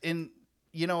 And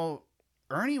you know,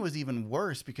 Ernie was even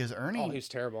worse because Ernie. Oh, he was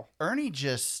terrible. Ernie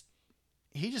just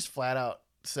flat out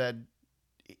said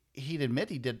he'd admit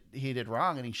he did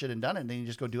wrong and he shouldn't have done it, and then he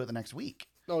just go do it the next week.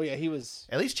 Oh yeah, he was.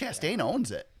 At least Chastain owns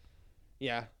it.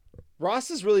 Yeah.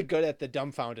 Ross is really good at the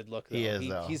dumbfounded look, though. He is,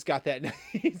 though. He's got that.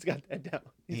 He's got that down.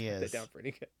 He got is. that down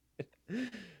pretty good.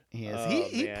 He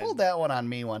is. He pulled that one on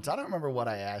me once. I don't remember what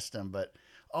I asked him, but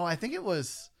I think it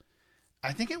was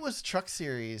Truck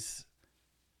Series.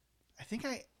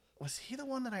 Was he the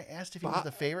one that I asked if he was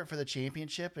the favorite for the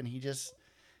championship, and he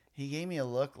gave me a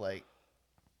look like,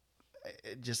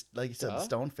 just like you said,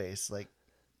 stone face. Like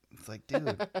it's like,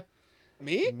 dude,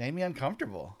 me? It made me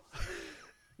uncomfortable.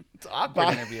 It's awkward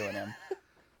interviewing him.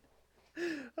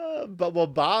 But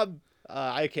Bob,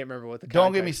 I can't remember what the.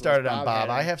 Don't get me started on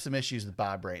Bob. I have some issues with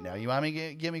Bob right now. You want me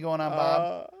to get me going on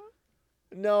Bob?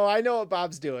 No, I know what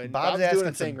Bob's doing. Bob's doing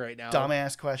a thing right now.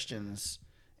 Dumbass questions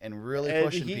and really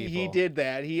pushing people. He did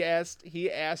that. He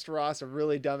asked Ross a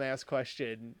really dumbass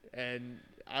question, and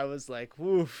I was like,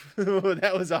 "Woof,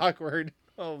 that was awkward."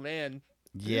 Oh man.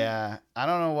 Yeah, I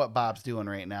don't know what Bob's doing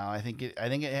right now. I think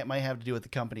it might have to do with the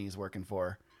company he's working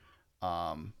for.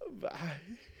 I'm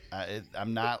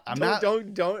not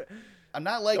liking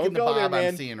the Bob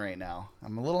I'm seeing right now.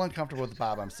 I'm a little uncomfortable with the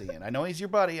Bob I'm seeing. I know he's your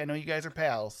buddy. I know you guys are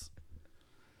pals.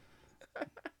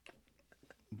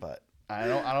 But I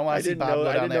don't want to see Bob go down that road.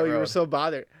 I didn't know you were so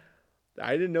bothered.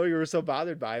 I didn't know you were so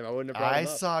bothered by him. I wouldn't have brought him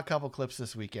up. I saw a couple clips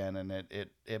this weekend, and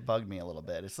it bugged me a little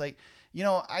bit. It's like,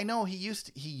 I know he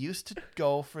used to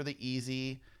go for the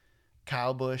easy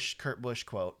Kyle Busch, Kurt Busch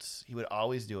quotes. He would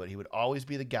always do it. He would always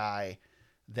be the guy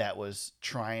that was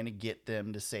trying to get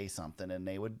them to say something, and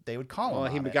they would call him.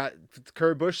 Well, he on it. got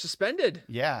Kurt Busch suspended.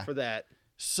 Yeah. For that.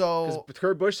 So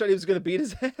Kurt Busch said he was going to beat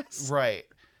his ass. Right,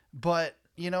 but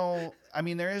I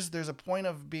mean, there's a point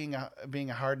of being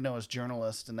a hard-nosed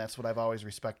journalist, and that's what I've always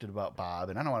respected about Bob.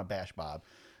 And I don't want to bash Bob.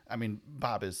 I mean,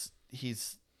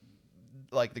 he's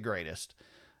like the greatest.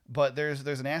 But there's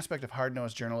an aspect of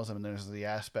hard-nosed journalism, and there's the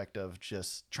aspect of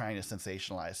just trying to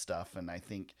sensationalize stuff. And I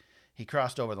think he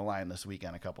crossed over the line this week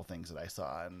on a couple things that I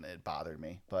saw, and it bothered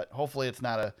me. But hopefully it's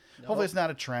not a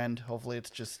trend. Hopefully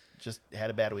it's just had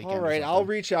a bad weekend. All right, I'll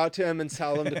reach out to him and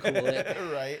tell him to cool it.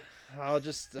 Right. I'll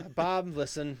just Bob,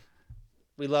 listen,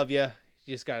 we love you.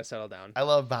 You just gotta settle down. I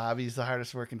love Bob. He's the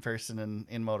hardest working person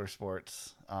in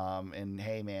motorsports. And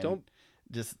hey, man,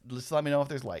 just let me know if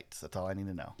there's lights. That's all I need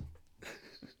to know.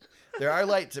 There are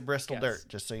lights at Bristol Dirt,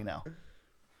 just so you know.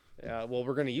 Yeah, well,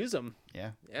 we're gonna use them.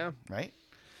 Yeah. Yeah. Right.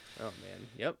 Oh man.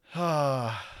 Yep.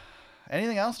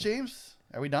 Anything else, James?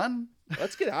 Are we done?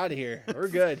 Let's get out of here. We're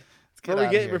good.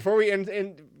 Before we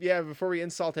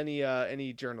insult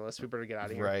any journalists, we better get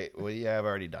out of here. Right. Well, yeah, I've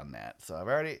already done that. So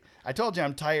I told you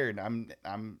I'm tired.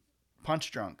 I'm punch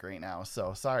drunk right now.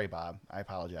 So sorry, Bob. I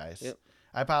apologize. Yep.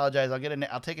 I apologize.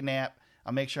 I'll take a nap.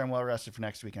 I'll make sure I'm well rested for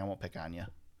next week, and I won't pick on you.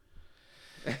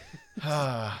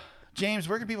 James,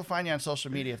 where can people find you on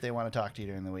social media if they want to talk to you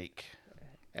during the week?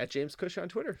 At James Cush on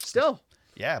Twitter. Still.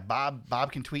 Yeah,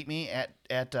 Bob can tweet me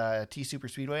at T Super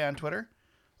Speedway on Twitter,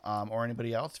 or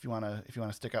anybody else. If you want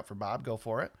to stick up for Bob, go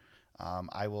for it.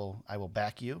 I will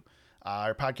back you.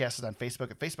 Our podcast is on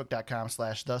Facebook at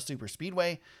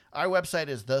facebook.com/thesuperspeedway. Our website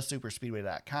is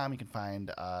thesuperspeedway.com. You can find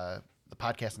the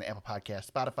podcast on the Apple Podcast,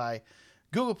 Spotify,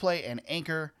 Google Play, and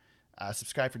Anchor.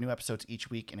 Subscribe for new episodes each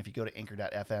week. And if you go to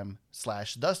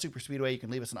anchor.fm/thesuperspeedway, you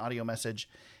can leave us an audio message.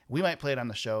 We might play it on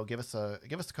the show. Give us a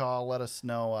call. Let us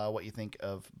know what you think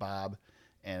of Bob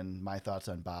and my thoughts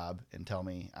on Bob, and tell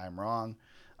me I'm wrong.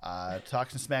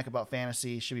 Talk some smack about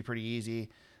fantasy. Should be pretty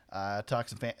easy. Talk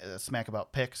some smack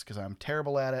about picks, because I'm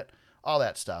terrible at it. All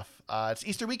that stuff. It's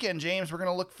Easter weekend, James. We're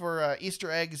going to look for Easter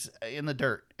eggs in the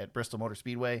dirt at Bristol Motor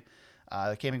Speedway.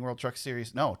 The Camping World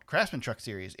Craftsman Truck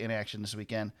Series in action this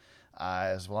weekend,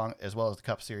 as well as the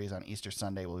Cup Series on Easter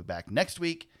Sunday. We'll be back next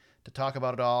week to talk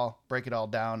about it all, break it all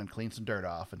down, and clean some dirt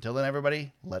off. Until then,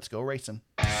 everybody, let's go racing.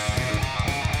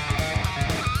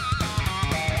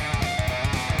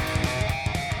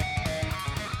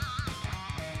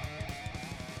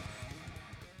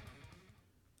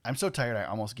 I'm so tired, I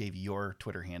almost gave your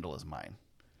Twitter handle as mine.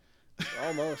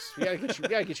 Almost. We gotta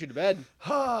get you to bed.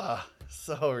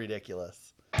 So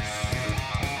ridiculous.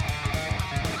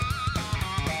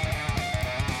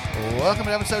 Welcome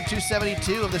to episode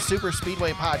 272 of the Super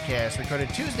Speedway Podcast, recorded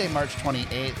Tuesday, March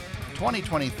 28th,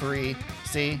 2023.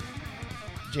 See,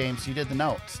 James, you did the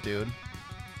notes, dude.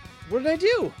 What did I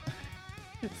do?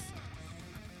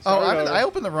 I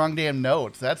opened the wrong damn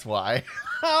notes. That's why.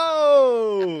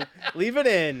 Oh, leave it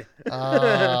in.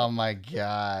 Oh my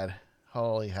God.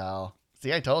 Holy hell.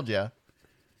 See, I told you.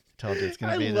 It's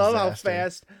going to be a disaster. I love how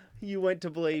fast you went to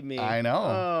blame me. I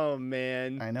know. Oh,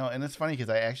 man. I know. And it's funny because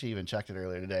I actually even checked it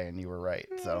earlier today and you were right.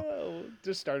 So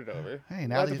just start it over. Hey,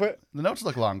 now the notes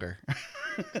look longer.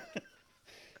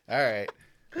 All right.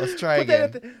 Let's try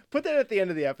again. Put that at the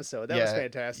end of the episode. That was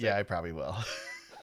fantastic. Yeah, I probably will.